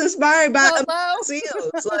 I was inspired by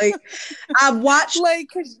Seals. Like I watched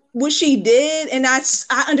what she did, and I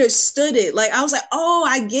understood it. Like I was like, oh,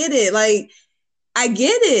 I get it. Like I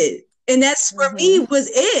get it. And that's for me was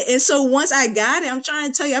it. And so once I got it, I'm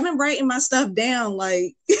trying to tell you, I've been writing my stuff down.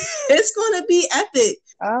 Like it's gonna be epic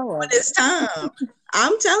when it's time.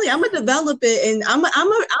 I'm telling you, I'm gonna develop it, and I'm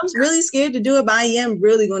really scared to do it, but I am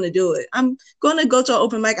really gonna do it. I'm gonna go to an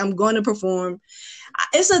open mic. I'm going to perform.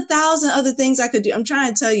 It's 1,000 other things I could do. I'm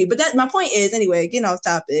trying to tell you, but that my point is anyway. Getting off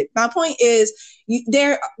topic. My point is,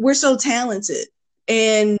 we're so talented,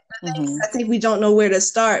 and I think we don't know where to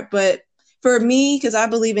start. But for me, because I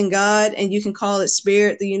believe in God, and you can call it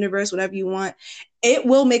spirit, the universe, whatever you want, it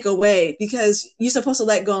will make a way because you're supposed to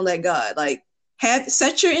let go and let God. Like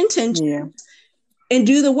set your intention. Yeah. And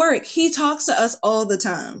do the work. He talks to us all the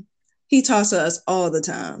time.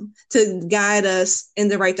 To guide us in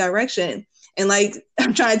the right direction. And like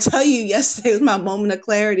I'm trying to tell you, yesterday was my moment of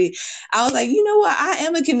clarity. I was like, you know what? I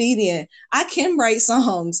am a comedian. I can write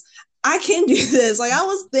songs. I can do this. Like I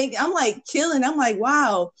was thinking, I'm like killing. I'm like,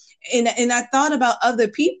 wow. And I thought about other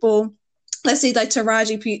people. Let's see, like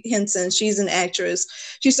Taraji P. Henson. She's an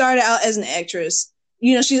actress. She started out as an actress.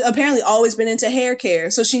 You know, she's apparently always been into hair care.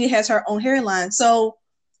 So she has her own hairline. So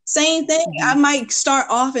same thing. I might start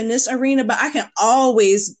off in this arena, but I can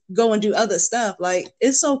always go and do other stuff. Like,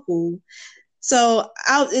 it's so cool. So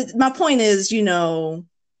my point is, you know,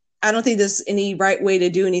 I don't think there's any right way to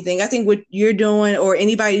do anything. I think what you're doing or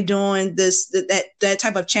anybody doing that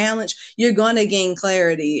type of challenge, you're going to gain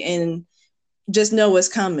clarity and just know what's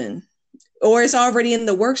coming. Or it's already in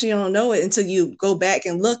the works. You don't know it until you go back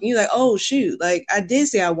and look. And you're like, oh, shoot. Like, I did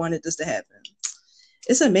say I wanted this to happen.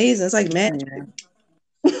 It's amazing. It's like magic.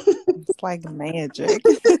 It's like magic.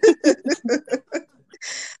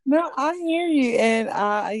 No, I hear you. And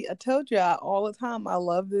I told you all the time, I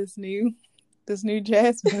love this new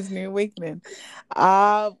Jasmine, this new Awakening.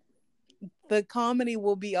 The comedy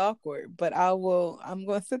will be awkward, but I'm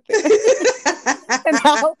going to sit there.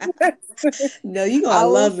 No, you're going to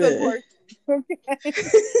love it. Okay.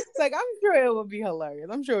 It's like, I'm sure it will be hilarious.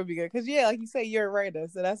 I'm sure it'll be good. Because, yeah, like you say, you're a writer.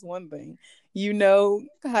 So that's one thing. You know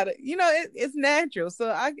how to, it's natural.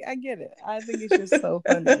 So I get it. I think it's just so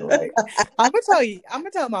funny. Like, I'm going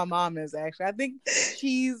to tell my mom this, actually. I think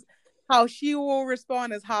how she will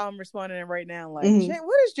respond is how I'm responding right now. Like,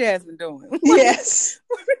 what is Jasmine doing? Like, yes.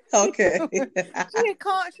 Okay. She a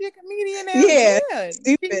comedian now? Yeah.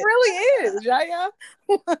 She really is. Yeah.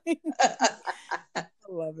 I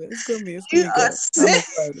love it. It's gonna be good. I'm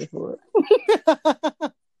excited for it.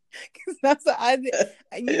 That's I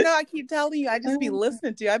keep telling you, I just be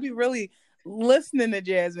listening to you. I be really listening to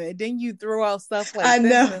Jasmine, and then you throw out stuff like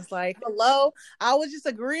this, and it's like, hello, I was just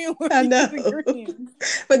agreeing with you.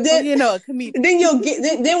 But then a comedian. Then you'll get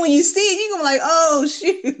then when you see it, you're gonna be like, oh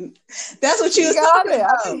shoot, that's what you was talking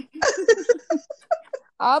about.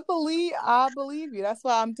 I believe you. That's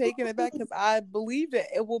why I'm taking it back, because I believe that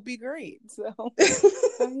it will be great. So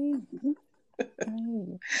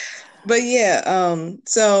but yeah,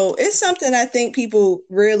 so it's something I think people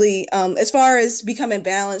really, as far as becoming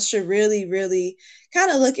balanced, should really, really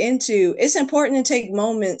kind of look into. It's important to take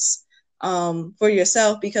moments for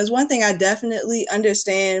yourself, because one thing I definitely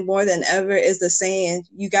understand more than ever is the saying,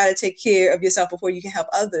 you got to take care of yourself before you can help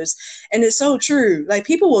others. And it's so true. Like,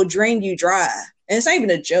 people will drain you dry, and it's not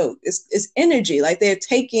even a joke. It's energy. Like, they're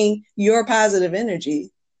taking your positive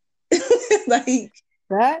energy. Like,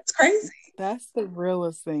 that's crazy. That's the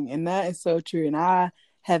realest thing. And that is so true. And I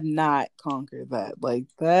have not conquered that. Like,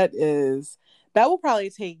 that will probably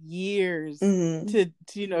take years to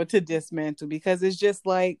dismantle, because it's just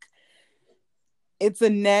like, it's a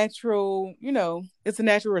natural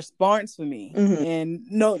response for me. And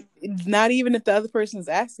no, not even if the other person is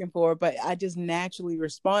asking for it, but I just naturally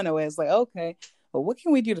respond away. It's like, okay, well, what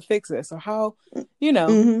can we do to fix this? Or how,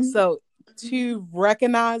 so to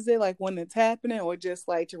recognize it, like, when it's happening, or just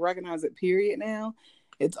like to recognize it, period, now,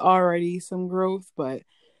 it's already some growth. But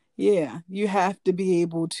yeah, you have to be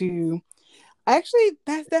able to, actually,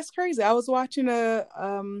 that's crazy. I was watching a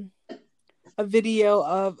video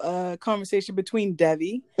of a conversation between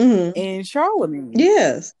Devi and Charlemagne.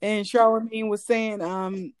 Yes. And Charlemagne was saying,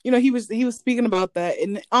 he was speaking about that.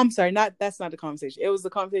 And I'm sorry, that's not the conversation. It was the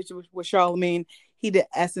conversation with Charlemagne. He did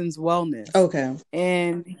Essence Wellness. Okay.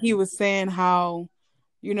 And he was saying how,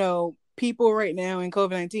 people right now in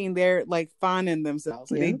COVID-19, they're like finding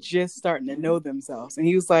themselves. Like, they just starting to know themselves. And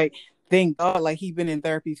he was like, thank God, like, he's been in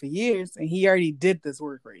therapy for years and he already did this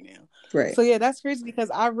work right now. Right. So yeah, that's crazy,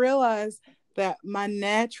 because I realized that my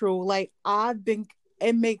natural, like,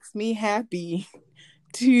 it makes me happy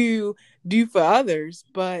to do for others.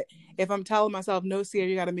 But if I'm telling myself, no, Sierra,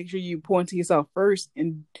 you got to make sure you pour into yourself first,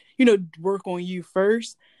 and, work on you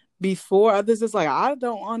first before others, it's like, I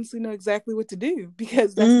don't honestly know exactly what to do,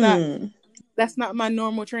 because that's not my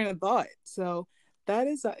normal train of thought. So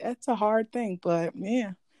that's a hard thing. But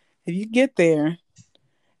yeah, if you get there,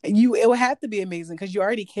 it would have to be amazing, because you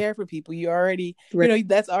already care for people. You already,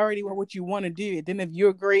 that's already what you want to do. And then if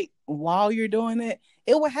you're great while you're doing it,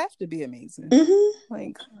 it would have to be amazing.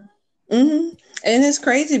 Like, and it's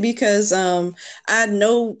crazy, because I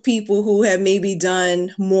know people who have maybe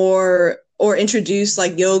done more or introduced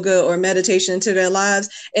like yoga or meditation into their lives,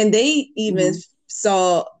 and they even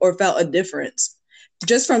saw or felt a difference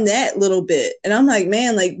just from that little bit. And I'm like,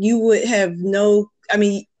 man, like, you would have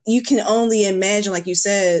you can only imagine, like you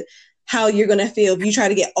said, how you're going to feel if you try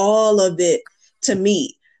to get all of it to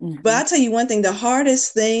meet. But I'll tell you one thing, the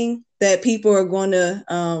hardest thing that people are going to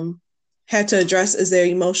have to address is their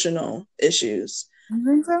emotional issues. You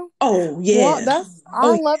think so? Oh, yeah. Well,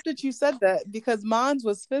 I love that you said that, because mine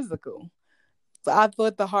was physical. So I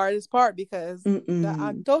thought the hardest part, because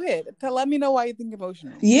go ahead, let me know why you think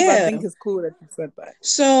emotional. Yeah, I think it's cool that you said that.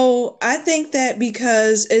 So I think that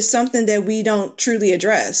because it's something that we don't truly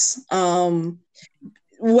address.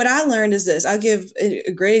 What I learned is this. I'll give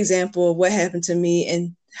a great example of what happened to me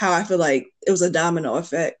and how I feel like it was a domino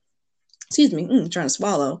effect. Excuse me, trying to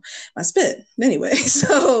swallow my spit. Anyway,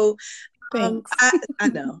 so I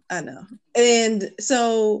know. And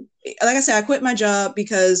so, like I said, I quit my job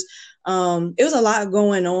because it was a lot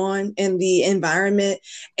going on in the environment.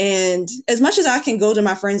 And as much as I can go to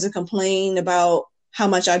my friends and complain about how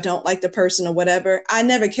much I don't like the person or whatever, I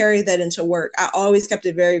never carried that into work. I always kept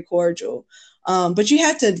it very cordial. But you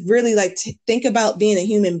have to really think about being a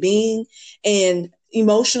human being, and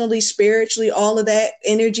emotionally, spiritually, all of that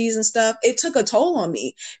energies and stuff. It took a toll on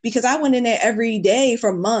me, because I went in there every day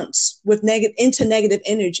for months with negative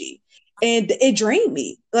energy, and it drained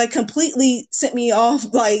me, like completely sent me off,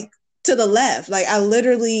 like to the left. Like I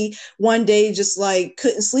literally one day just like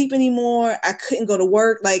couldn't sleep anymore. I couldn't go to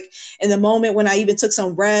work. Like in the moment when I even took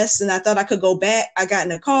some rest and I thought I could go back, I got in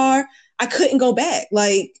the car. I couldn't go back.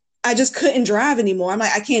 Like I just couldn't drive anymore. I'm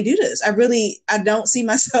like, I can't do this. I don't see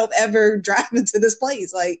myself ever driving to this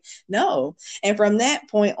place. Like, no. And from that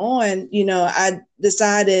point on, I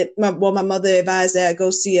decided my mother advised that I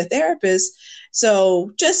go see a therapist.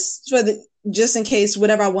 So just in case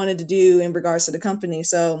whatever I wanted to do in regards to the company.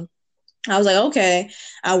 So I was like, okay,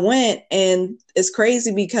 I went, and it's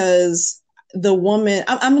crazy because the woman,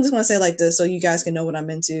 I'm just going to say it like this so you guys can know what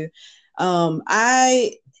I'm into.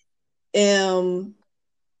 I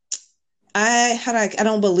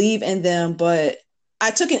don't believe in them, but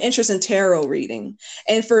I took an interest in tarot reading.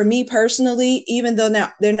 And for me personally, even though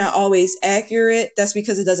they're not always accurate, that's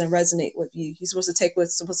because it doesn't resonate with you. You're supposed to take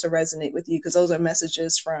what's supposed to resonate with you, because those are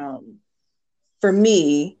messages for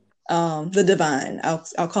me, the divine.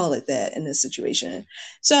 I'll call it that in this situation.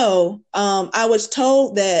 So I was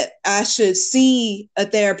told that I should see a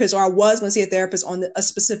therapist, or I was going to see a therapist on a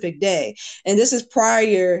specific day. And this is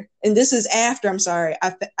after,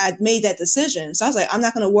 I made that decision. So I was like, I'm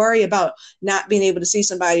not going to worry about not being able to see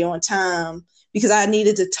somebody on time, because I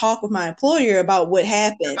needed to talk with my employer about what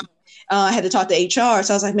happened. I had to talk to HR.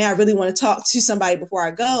 So I was like, man, I really want to talk to somebody before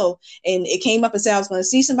I go. And it came up and said I was going to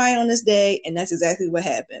see somebody on this day. And that's exactly what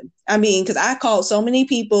happened. I mean, because I called so many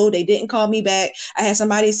people. They didn't call me back. I had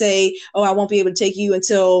somebody say, oh, I won't be able to take you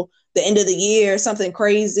until the end of the year, something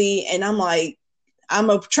crazy. And I'm like, I'm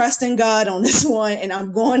a trusting God on this one, and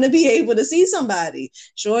I'm going to be able to see somebody.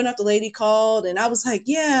 Sure enough, the lady called, and I was like,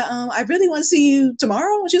 yeah, I really want to see you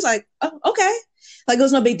tomorrow. And she was like, oh, okay. Like it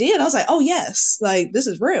was no big deal. I was like, oh yes, like this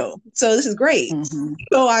is real. So this is great. Mm-hmm.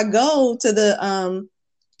 So I go to the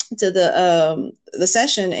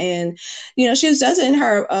session, and she does it in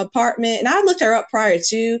her apartment, and I looked her up prior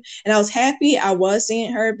to, and I was happy I was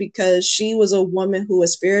seeing her, because she was a woman who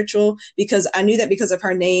was spiritual, because I knew that because of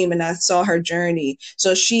her name, and I saw her journey.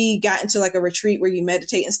 So she got into like a retreat where you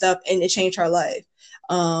meditate and stuff, and it changed her life.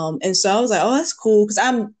 And so I was like, oh, that's cool, because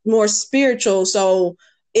I'm more spiritual, so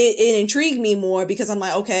it intrigued me more, because I'm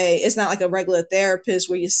like, okay, it's not like a regular therapist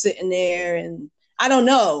where you're sitting there, and I don't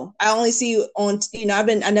know. I only see on, I've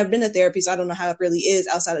never been to therapy, so I don't know how it really is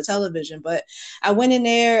outside of television. But I went in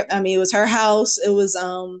there. I mean, it was her house. It was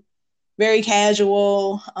very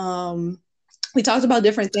casual. We talked about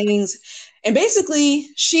different things, and basically,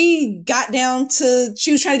 she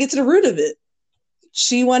was trying to get to the root of it.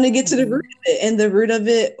 She wanted to get to the root of it, and the root of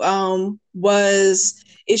it was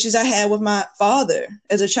issues I had with my father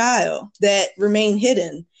as a child that remained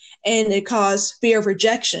hidden, and it caused fear of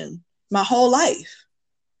rejection my whole life.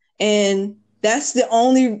 And that's the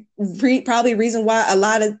only probably reason why a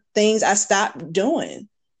lot of things I stopped doing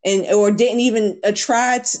or didn't even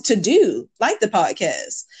try to do, like the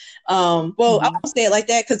podcast. I won't say it like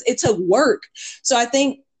that, because it took work. So I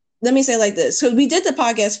think, let me say it like this. So we did the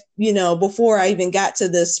podcast, before I even got to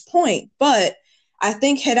this point, but I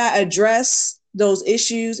think had I addressed those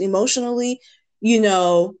issues emotionally,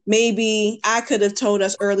 maybe I could have told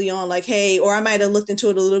us early on, like, hey, or I might have looked into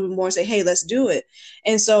it a little bit more and say, hey, let's do it.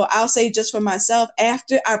 And so I'll say, just for myself,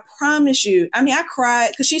 after, I promise you, I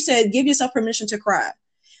cried, because she said, give yourself permission to cry.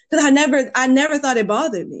 Because I never thought it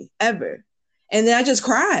bothered me ever. And then I just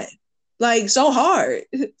cried, like, so hard.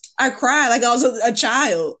 I cried like I was a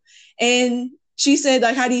child. And she said,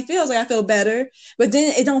 like, how do you feel? I was like, I feel better. But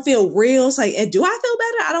then it don't feel real. It's like, do I feel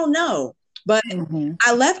better? I don't know. But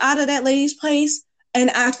I left out of that lady's place, and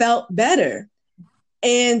I felt better.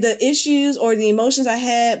 And the issues or the emotions I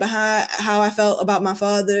had behind how I felt about my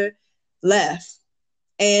father left.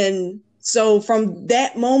 And so from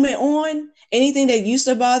that moment on, anything that used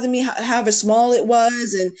to bother me, however small it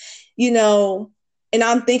was, and, and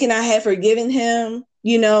I'm thinking I had forgiven him,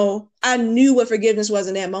 I knew what forgiveness was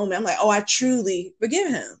in that moment. I'm like, oh, I truly forgive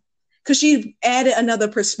him. Because she added another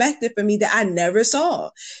perspective for me that I never saw.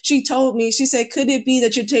 She told me, she said, could it be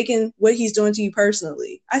that you're taking what he's doing to you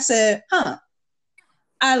personally? I said,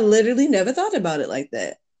 I literally never thought about it like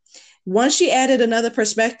that. Once she added another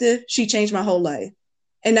perspective, she changed my whole life.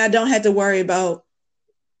 And I don't have to worry about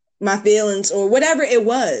my feelings or whatever it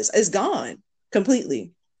was. It's gone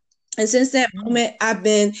completely. And since that moment, I've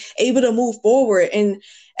been able to move forward. And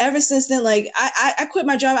ever since then, like, I quit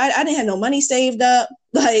my job. I didn't have no money saved up,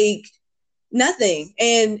 like nothing.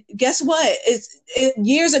 And guess what?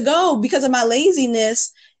 Years ago, because of my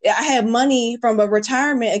laziness, I had money from a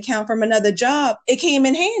retirement account from another job. It came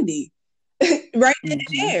in handy right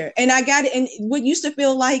there. And I got it. And what used to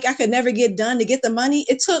feel like I could never get done to get the money,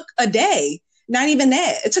 it took a day. Not even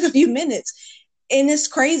that. It took a few minutes. and it's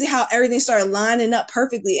crazy how everything started lining up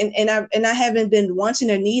perfectly. And I haven't been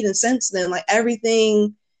wanting or needing since then. Like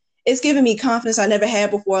everything, it's given me confidence I never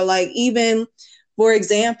had before. Like even, for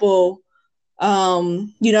example, like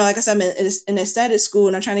I said, I'm in aesthetic school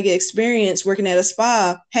and I'm trying to get experience working at a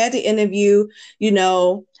spa. Had to interview,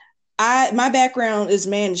 my background is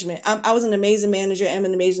management. I was an amazing manager. I'm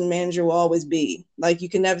an amazing manager, will always be. Like you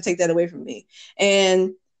can never take that away from me.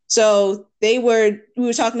 And so we were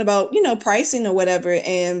talking about, pricing or whatever.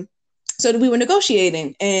 And so we were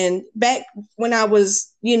negotiating. And back when I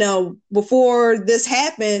was, before this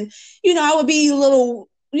happened, I would be a little,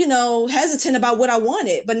 hesitant about what I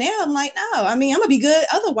wanted. But now I'm like, no, I mean, I'm gonna be good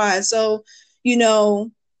otherwise. So,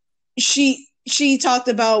 she talked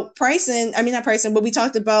about pricing. I mean, not pricing, but we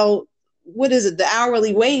talked about, what is it, the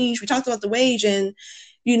hourly wage. We talked about the wage, and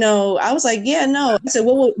I was like, yeah, no. I said,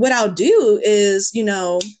 well, what I'll do is,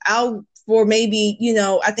 I'll, for maybe,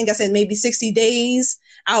 I think I said maybe 60 days,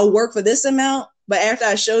 I'll work for this amount. But after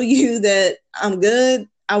I show you that I'm good,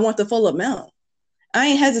 I want the full amount. I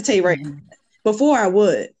ain't hesitate right now. Before I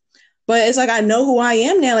would. But it's like, I know who I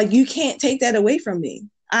am now. Like, you can't take that away from me.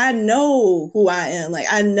 I know who I am. Like,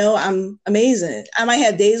 I know I'm amazing. I might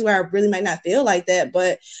have days where I really might not feel like that,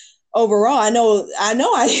 but overall, I know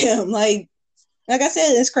I am. Like I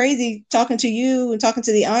said, it's crazy talking to you and talking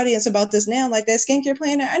to the audience about this now. Like that skincare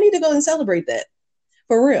planner, I need to go and celebrate that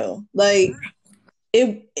for real. Like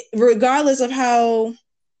it, regardless of how,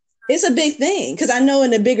 it's a big thing. Because I know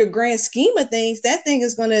in the bigger grand scheme of things, that thing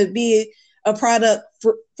is going to be a product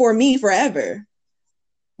for me forever.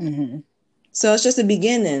 Mm-hmm. So it's just a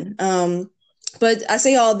beginning. But I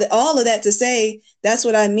say all of that to say, that's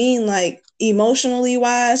what I mean. Like emotionally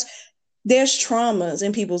wise, there's traumas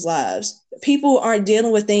in people's lives. People aren't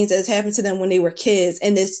dealing with things that's happened to them when they were kids,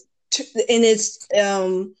 and it's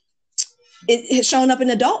shown up in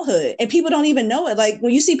adulthood, and people don't even know it. Like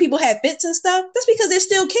when you see people have fits and stuff, that's because they're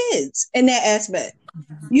still kids in that aspect.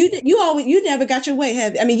 You never got your way,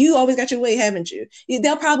 you always got your way, haven't you?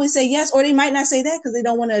 They'll probably say yes, or they might not say that because they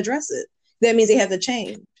don't want to address it. That means they have to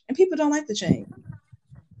change, and people don't like to change.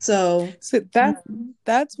 So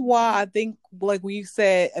that's why I think, like when you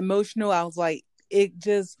said emotional, I was like, it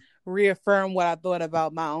just reaffirmed what I thought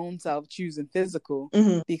about my own self choosing physical,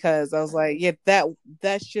 because I was like, yeah,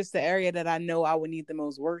 that's just the area that I know I would need the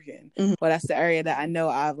most work in. But that's the area that I know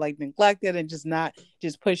I've like neglected and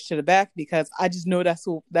just pushed to the back, because I just know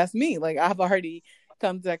that's me. Like I've already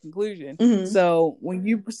come to that conclusion. So when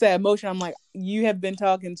you said emotion, I'm like, you have been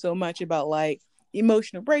talking so much about like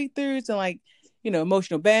emotional breakthroughs and like,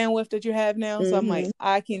 emotional bandwidth that you have now. So I'm like,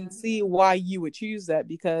 I can see why you would choose that,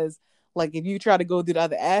 because like if you try to go through the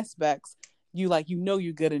other aspects, you're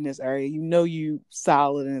good in this area, you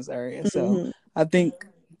solid in this area. So I think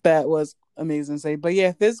that was amazing to say. But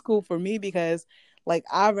yeah, physical for me, because like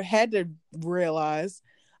I had to realize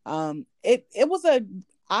I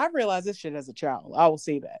realized this shit as a child, I will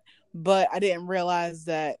say that, but I didn't realize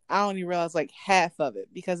that. I only realized like half of it,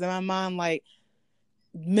 because in my mind, like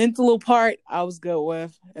mental part I was good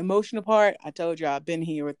with, emotional part I told you I've been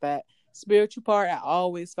here with that, spiritual part I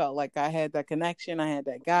always felt like I had that connection, I had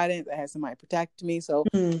that guidance, I had somebody protect me, so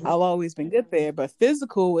I've always been good there. But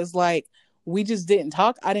physical is like, we just didn't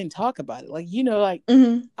talk. I didn't talk about it, like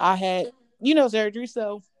I had surgery,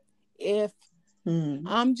 so if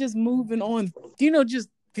I'm just moving on, just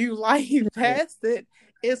through life past it,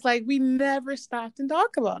 it's like we never stopped and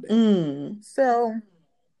talk about it. So,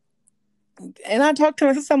 and I talked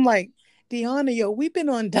to her, I'm like, Deanna, we've been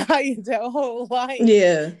on diets our whole life.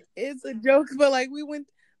 Yeah, it's a joke, but like we went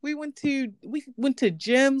to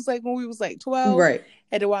gyms like when we was like 12, right,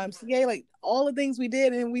 at the YMCA, like all the things we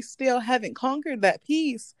did, and we still haven't conquered that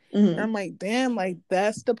piece. And I'm like, damn, like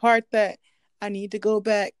that's the part that I need to go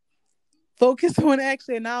back, focus on,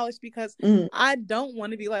 actually acknowledge, because I don't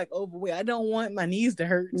want to be like overweight. I don't want my knees to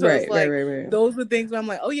hurt. So it's like, those are things where I'm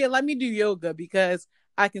like, oh yeah, let me do yoga because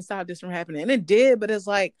I can stop this from happening. And it did, but it's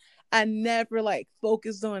like I never like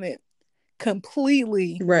focused on it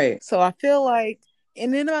completely. Right. So I feel like,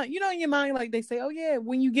 and then in your mind, like they say, oh yeah,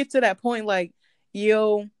 when you get to that point, like,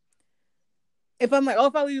 if I'm like, oh,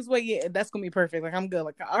 if I lose weight, yeah, that's gonna be perfect. Like I'm good.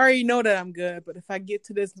 Like I already know that I'm good. But if I get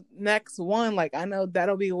to this next one, like I know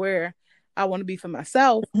that'll be where I want to be for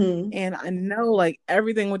myself. And I know like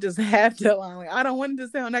everything would just have to align. Like I don't want to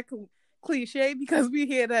sound that cliche, because we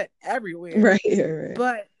hear that everywhere. Right.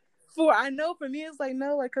 But I know for me, it's like,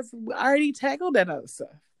 no, like, because I already tackled that other stuff.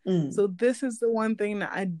 So this is the one thing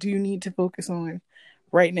that I do need to focus on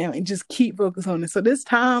right now, and just keep focus on it. So this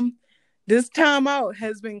time out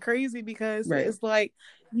has been crazy, because it's like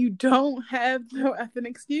you don't have no effing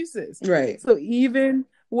excuses. Right. So even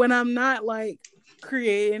when I'm not like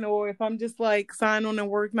creating, or if I'm just like signing on and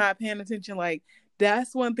work, not paying attention, like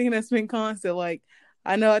that's one thing that's been constant. Like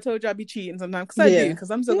I know I told you I'd be cheating sometimes, because I do, Yeah. because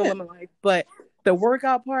I'm still gonna live my life. But the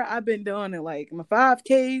workout part, I've been doing it. Like my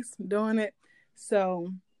 5Ks, doing it.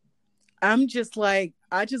 So I'm just like,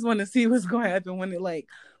 I just want to see what's going to happen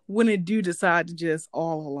when it do decide to just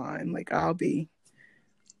all align. Like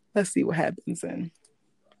let's see what happens then.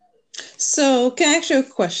 So, can I ask you a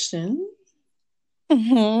question?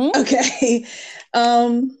 Mm-hmm. Okay.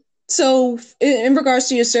 So in regards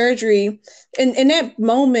to your surgery, in that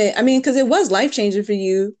moment, I mean, because it was life changing for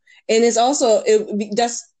you, and it's also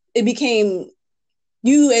it became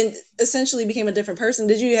you and essentially became a different person.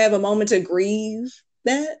 Did you have a moment to grieve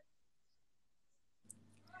that?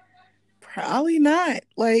 Probably not.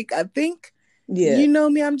 Like I think, Yeah. you know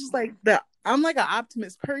me, I'm just like I'm like an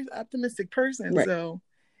optimistic person. Right. So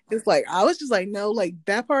it's like I was just like, no, like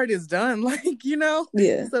that part is done. Like, you know.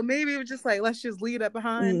 Yeah. So maybe it was just like, let's just leave that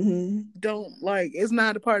behind. Mm-hmm. Don't, like, it's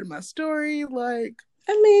not a part of my story. Like,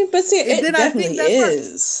 I mean, but see, and it then I think definitely that's why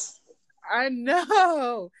is. I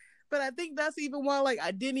know. But I think that's even why, like,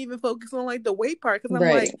 I didn't even focus on like the weight part, because I'm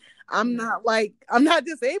Right. like, I'm not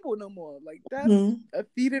disabled no more. Like that's Mm-hmm. a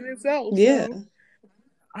feat in itself. Yeah. So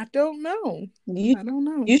I don't know. You I don't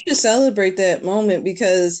know. you should celebrate that moment,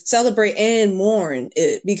 because celebrate and mourn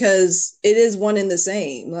it, because it is one and the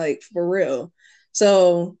same, like for real.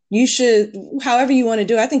 So you should, however you want to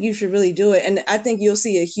do it, I think you should really do it. And I think you'll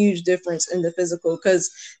see a huge difference in the physical, because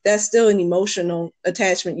that's still an emotional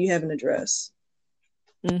attachment you haven't addressed.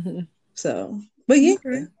 Mm-hmm. So, but yeah,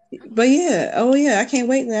 Okay. oh yeah, I can't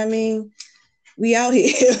wait. I mean, we out here.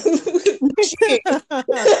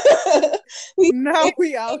 we, Now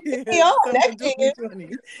we out here. we on Summer next year.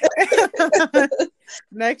 2020.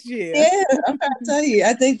 Next year. Yeah, I'm trying to tell you.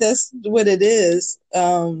 I think that's what it is.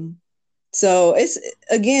 So it's,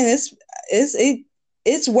 again,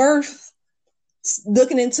 it's worth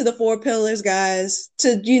looking into the four pillars, guys,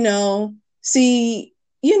 to see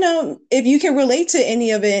if you can relate to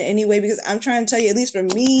any of it in any way. Because I'm trying to tell you, at least for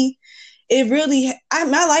me, it really,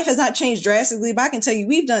 my life has not changed drastically, but I can tell you,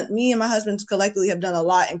 me and my husband collectively have done a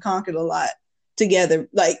lot and conquered a lot together.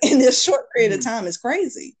 Like in this short period of time, it's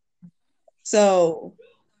crazy. So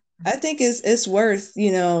I think it's worth,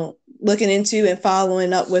 looking into and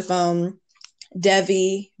following up with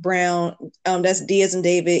Devi Brown. That's D as in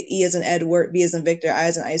David, E as in Edward, V as in Victor, I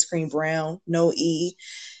as in Ice Cream Brown, no E.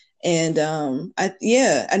 And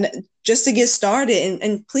and just to get started,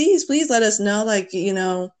 and please let us know, like,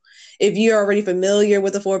 if you're already familiar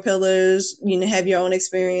with the four pillars, have your own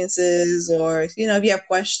experiences, or if you have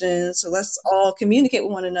questions. So let's all communicate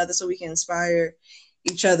with one another so we can inspire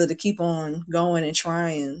each other to keep on going and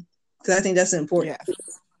trying, because I think that's important. Yes,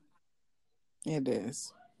 it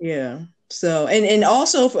is. Yeah. So, and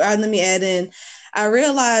also, let me add in, I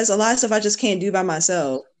realize a lot of stuff I just can't do by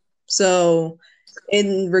myself. So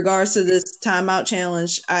in regards to this timeout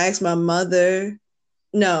challenge, I asked my mother.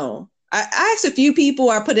 No, I asked a few people.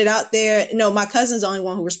 I put it out there. No, my cousin's the only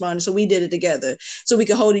one who responded. So we did it together so we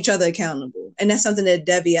could hold each other accountable. And that's something that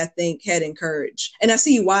Debbie, I think, had encouraged. And I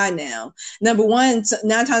see why now. Number one,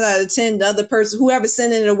 9 times out of 10, the other person, whoever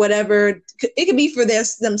sent it or whatever, it could be for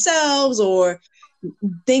themselves, or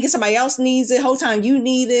thinking somebody else needs it, whole time you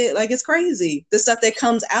need it. Like, it's crazy, the stuff that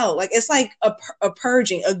comes out. Like, it's like a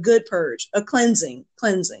purging, a good purge, a cleansing.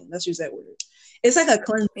 Let's use that word. It's like a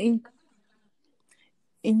cleansing.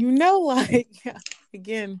 And like,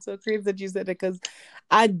 again, so crazy that you said it, because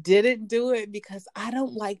I didn't do it because I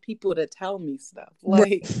don't like people to tell me stuff.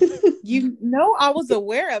 Like, I was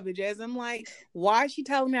aware of it, Jazz. I'm like, why is she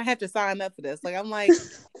telling me I have to sign up for this? Like, I'm like,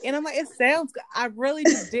 it sounds good. I really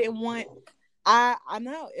just didn't want. I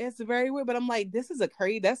know it's very weird, but I'm like, this is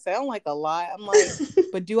that sounds like a lot. I'm like,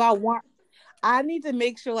 but do I want? I need to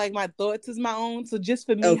make sure, like, my thoughts is my own. So just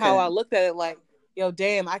for me, Okay. how I looked at it, like, yo,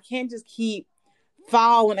 damn, I can't just keep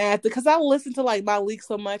following after, because I listen to like my leak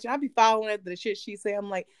so much. I be following after the shit she say.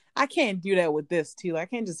 I'm like, I can't do that with this too. I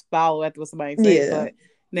can't just follow after what somebody say. Yeah. But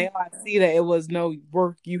now I see that it was no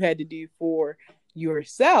work you had to do for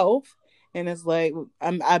yourself, and it's like,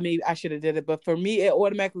 I should have did it, but for me, it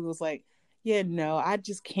automatically was like, yeah, no, I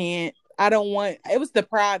just can't. I don't want. It was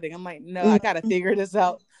depriving. I'm like, no, I gotta figure this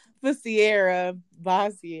out for Sierra, by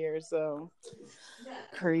Sierra. So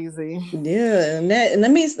crazy. Yeah, and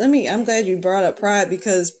let me. I'm glad you brought up pride,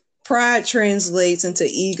 because pride translates into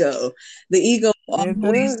ego. The ego will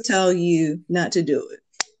always tell you not to do it,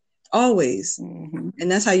 always, and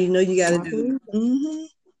that's how you know you got to do it.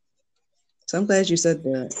 So I'm glad you said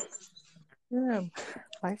that. Yeah.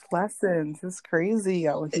 Life lessons. It's crazy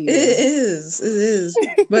out It here. is. It is.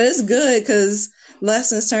 But it's good because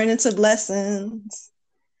lessons turn into blessings.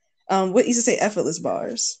 What you used to say, effortless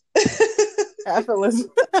bars. Effortless.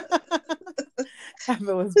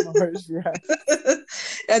 Effortless bars, yeah.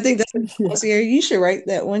 I think that's Yeah. here. You should write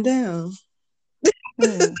that one down.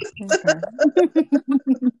 Okay.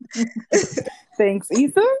 Thanks,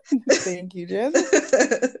 Issa. Thank you, Jen.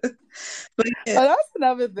 But yeah. Oh, that's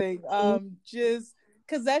another thing. Just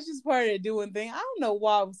because that's just part of the doing thing. I don't know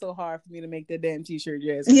why it was so hard for me to make that damn t-shirt,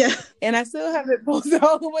 Jasmine. Yeah. And I still haven't posted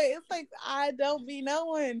all the way. It's like I don't be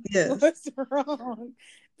knowing Yes. what's wrong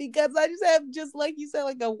because I just have, just like you said,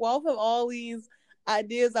 like a wealth of all these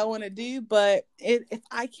ideas I want to do, but if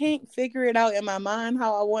I can't figure it out in my mind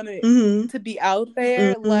how I want it to be out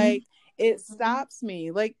there, like it stops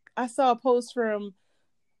me. Like I saw a post from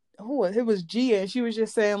it was Gia, and she was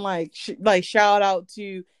just saying like shout out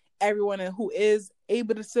to everyone who is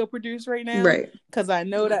able to still produce right now, right? Because I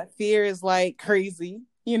know that fear is like crazy,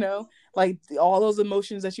 like all those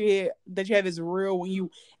emotions that you have is real when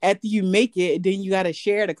you after you make it, then you got to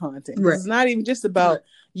share the content. Right. It's not even just about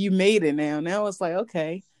you made it now it's like,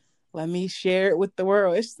 okay, let me share it with the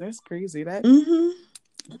world. That's crazy. That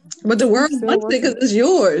but the world wants it because it's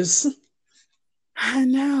yours. I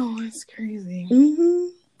know, it's crazy.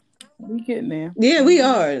 We getting there. Yeah, we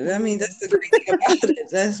are. I mean, that's the great thing about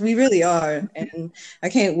it. We really are. And I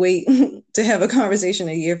can't wait to have a conversation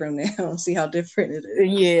a year from now, see how different it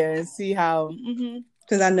is. Yeah, see how.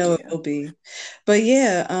 Because I know it will be. But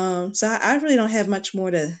yeah, so I really don't have much more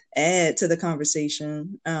to add to the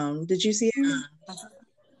conversation. Did you see it?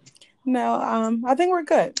 No, I think we're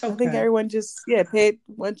good. Okay. I think everyone just,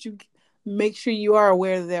 once you make sure you are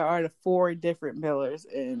aware that there are the 4 different pillars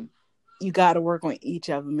and you got to work on each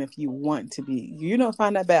of them if you want to be,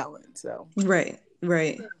 find that balance. So right.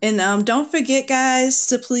 And don't forget, guys,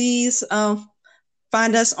 to please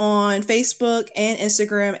find us on Facebook and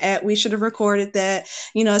Instagram at We Should Have Recorded That.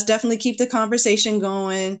 It's definitely keep the conversation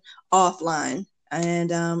going offline.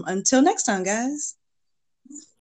 And until next time, guys.